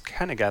he's just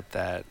kind of got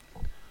that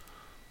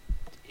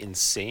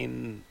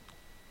insane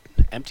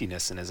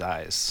emptiness in his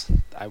eyes.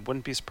 I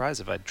wouldn't be surprised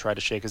if I'd try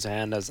to shake his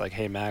hand as like,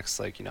 hey Max,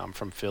 like, I'm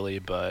from Philly,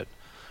 but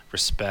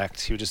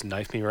respect. He would just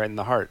knife me right in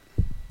the heart.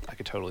 I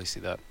could totally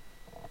see that.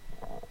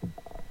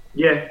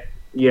 Yeah,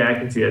 yeah, I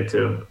can see that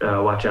too.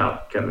 Watch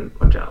out, Kevin.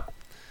 Watch out.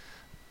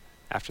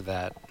 After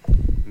that,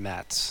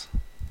 Matt.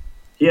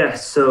 Yeah,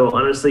 so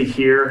honestly,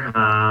 here,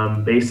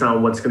 based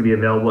on what's going to be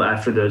available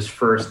after those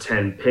first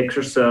 10 picks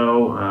or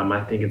so,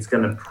 I think it's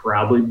going to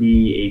probably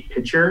be a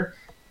pitcher.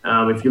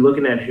 If you're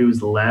looking at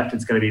who's left,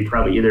 it's going to be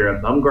probably either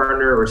a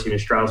Bumgarner or Steven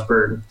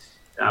Strasburg.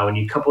 When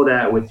you couple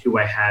that with who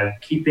I have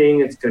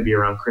keeping, it's going to be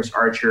around Chris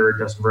Archer,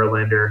 Dustin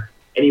Verlander.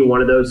 Any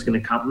one of those is going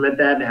to complement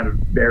that and have a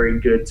very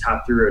good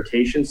top three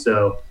rotation.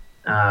 So,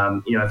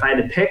 if I had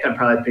to pick, I'd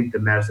probably pick the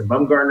Madison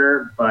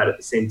Bumgarner. But at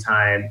the same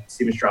time,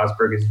 Steven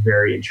Strasburg is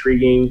very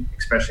intriguing,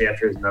 especially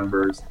after his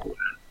numbers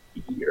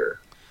last year.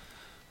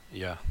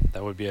 Yeah,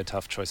 that would be a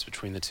tough choice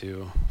between the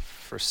two.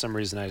 For some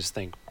reason, I just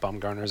think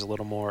Bumgarner is a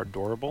little more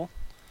adorable.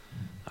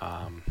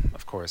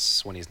 Of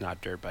course, when he's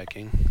not dirt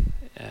biking.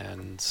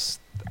 And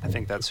I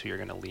think that's who you're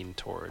going to lean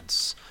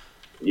towards.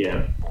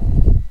 Yeah.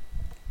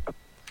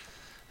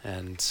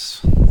 And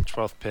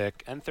 12th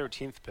pick and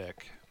 13th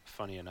pick,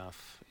 funny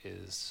enough,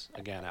 is,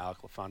 again,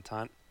 Alec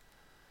LaFontaine.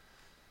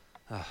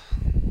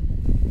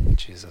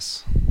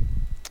 Jesus.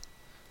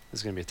 This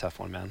is going to be a tough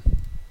one, man.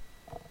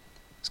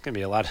 It's going to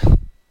be a lot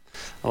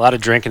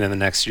of drinking in the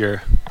next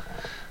year.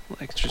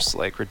 Just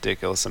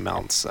ridiculous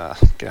amounts. Gonna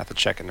have to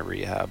check into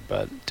rehab,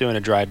 but doing a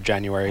dry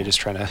January, just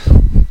trying to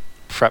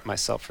prep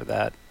myself for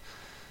that.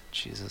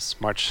 Jesus,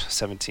 March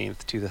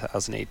 17th,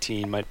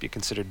 2018 might be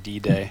considered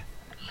D-Day.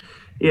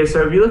 Yeah,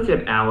 so if you look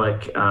at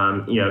Alec,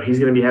 he's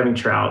going to be having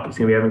Trout. He's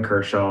going to be having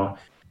Kershaw.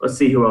 Let's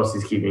see who else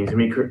he's keeping. He's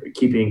going to be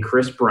keeping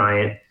Chris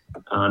Bryant.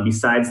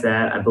 Besides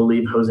that, I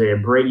believe Jose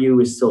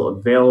Abreu is still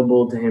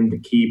available to him to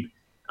keep.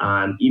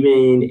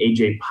 Even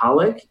A.J.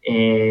 Pollock.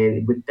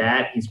 And with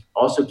that, he's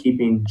also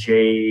keeping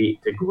Jay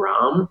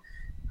DeGrom.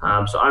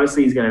 So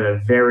obviously he's going to have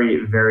a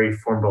very, very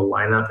formidable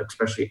lineup,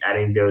 especially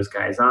adding those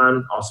guys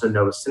on. Also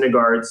Noah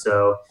Syndergaard.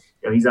 So,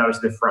 he's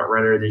obviously the front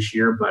runner this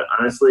year. But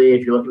honestly,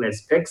 if you're looking at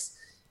his picks,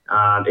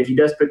 if he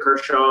does pick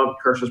Kershaw's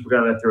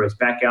going to throw his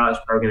back out. He's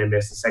probably going to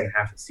miss the second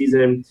half of the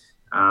season.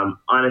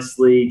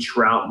 Honestly,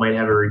 Trout might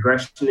have a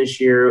regression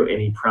this year, and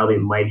he probably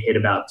might hit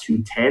about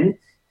 210.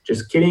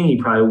 Just kidding. He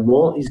probably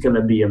won't. He's going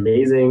to be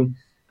amazing.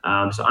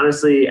 So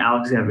honestly,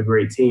 Alex is going to have a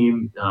great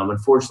team.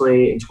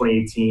 Unfortunately, in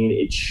 2018,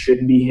 it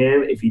should be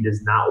him. If he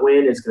does not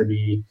win, it's going to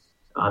be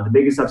the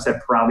biggest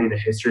upset probably in the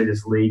history of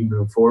this league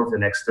moving forward for the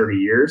next 30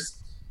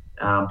 years.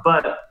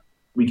 But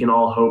we can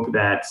all hope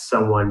that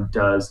someone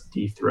does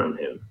dethrone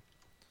him.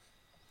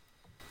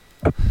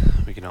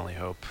 We can only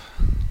hope.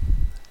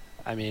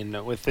 I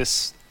mean, with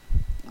this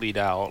lead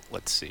out,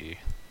 let's see.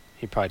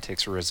 He probably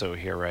takes Rizzo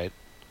here, right?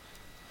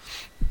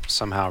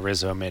 Somehow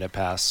Rizzo made it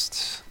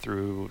past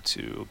through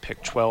to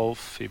pick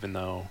 12, even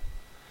though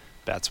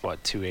bats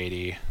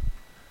 280,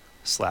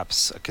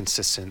 slaps a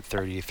consistent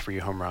 33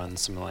 home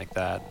runs, something like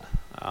that,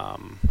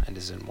 and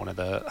is in one of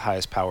the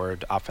highest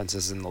powered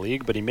offenses in the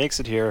league. But he makes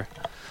it here.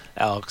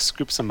 Alex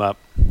scoops him up.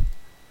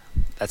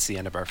 That's the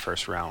end of our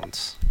first round.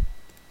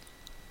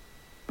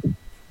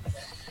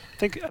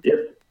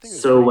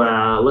 So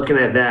looking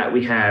at that,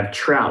 we have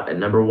Trout at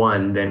number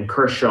 1, then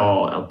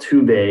Kershaw,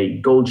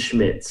 Altuve,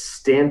 Goldschmidt,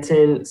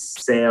 Stanton,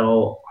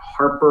 Sale,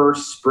 Harper,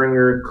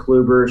 Springer,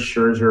 Kluber,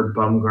 Scherzer,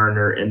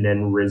 Bumgarner, and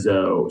then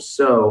Rizzo.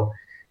 So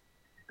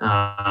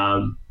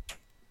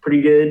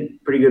pretty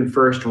good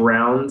first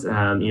round.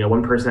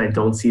 One person I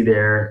don't see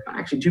there,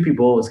 actually two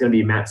people, is going to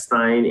be Matt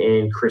Stein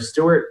and Chris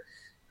Stewart.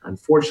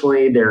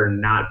 Unfortunately, they're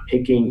not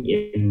picking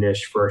in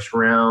this first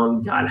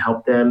round. God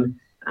help them.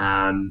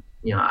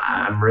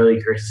 I'm really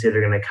curious to see if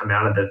they're going to come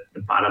out of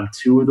the bottom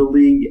 2 of the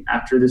league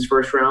after this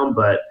first round,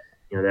 but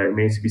that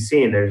remains to be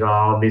seen. There's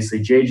obviously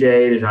JJ,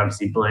 there's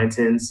obviously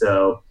Blanton,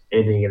 so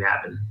anything can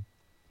happen.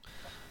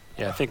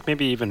 Yeah, I think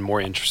maybe even more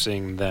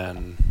interesting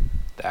than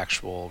the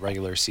actual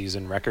regular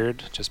season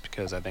record, just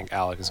because I think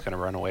Alec is going to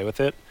run away with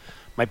it,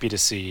 might be to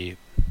see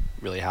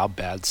really how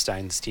bad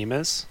Stein's team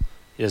is.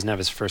 He doesn't have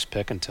his first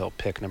pick until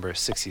pick number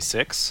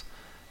 66,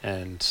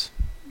 and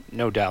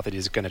no doubt that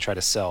he's going to try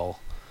to sell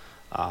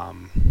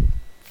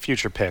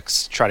future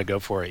picks, try to go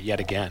for it yet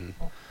again,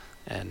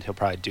 and he'll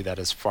probably do that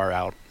as far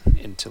out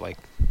into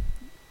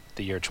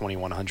the year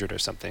 2100 or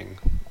something,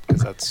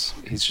 because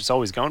he's just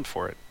always going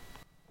for it.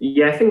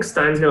 Yeah, I think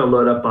Stein's going to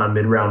load up on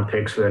mid-round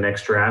picks for the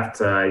next draft.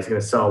 He's going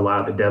to sell a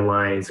lot at the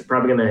deadline. He's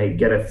probably going to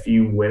get a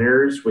few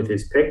winners with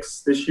his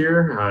picks this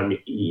year.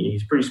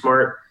 He's pretty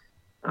smart,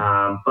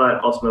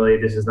 but ultimately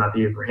this is not the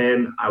year for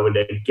him. I would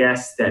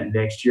guess that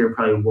next year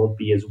probably won't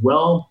be as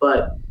well,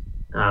 but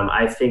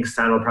I think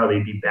Stein will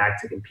probably be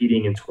back to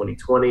competing in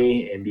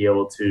 2020 and be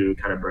able to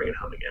kind of bring it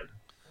home again.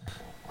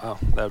 Wow,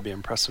 that would be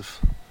impressive.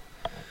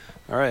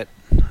 All right.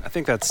 I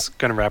think that's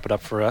going to wrap it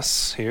up for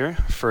us here.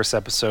 First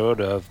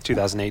episode of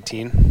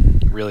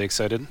 2018. Really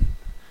excited.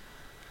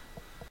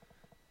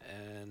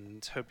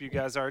 And hope you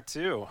guys are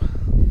too.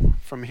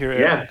 from here,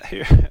 Yeah.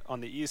 here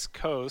on the East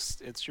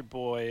Coast, it's your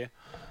boy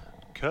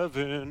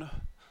Kevin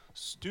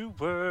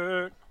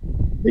Stewart.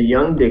 The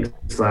young Dick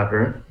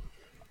Slapper.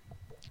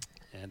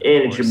 And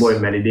And it's your boy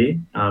Medidi.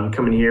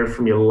 Coming here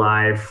from you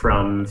live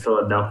from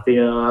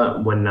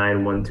Philadelphia,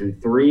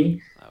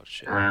 19123. Oh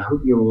shit.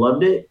 Hope you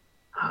loved it.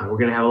 We're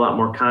gonna have a lot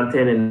more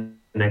content in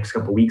the next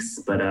couple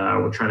weeks, but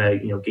we're trying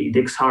to get you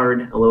dicks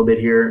hard a little bit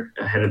here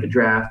ahead of the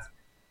draft.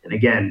 And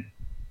again,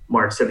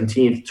 March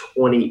 17th,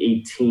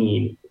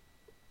 2018,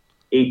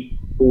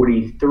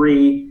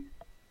 843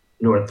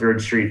 North 3rd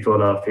Street,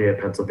 Philadelphia,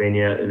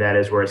 Pennsylvania. That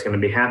is where it's going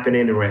to be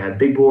happening. And we're going to have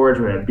big boards,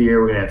 we're going to have beer,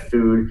 we're going to have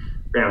food,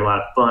 we're going to have a lot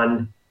of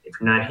fun. If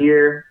you're not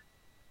here,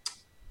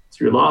 it's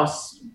your loss.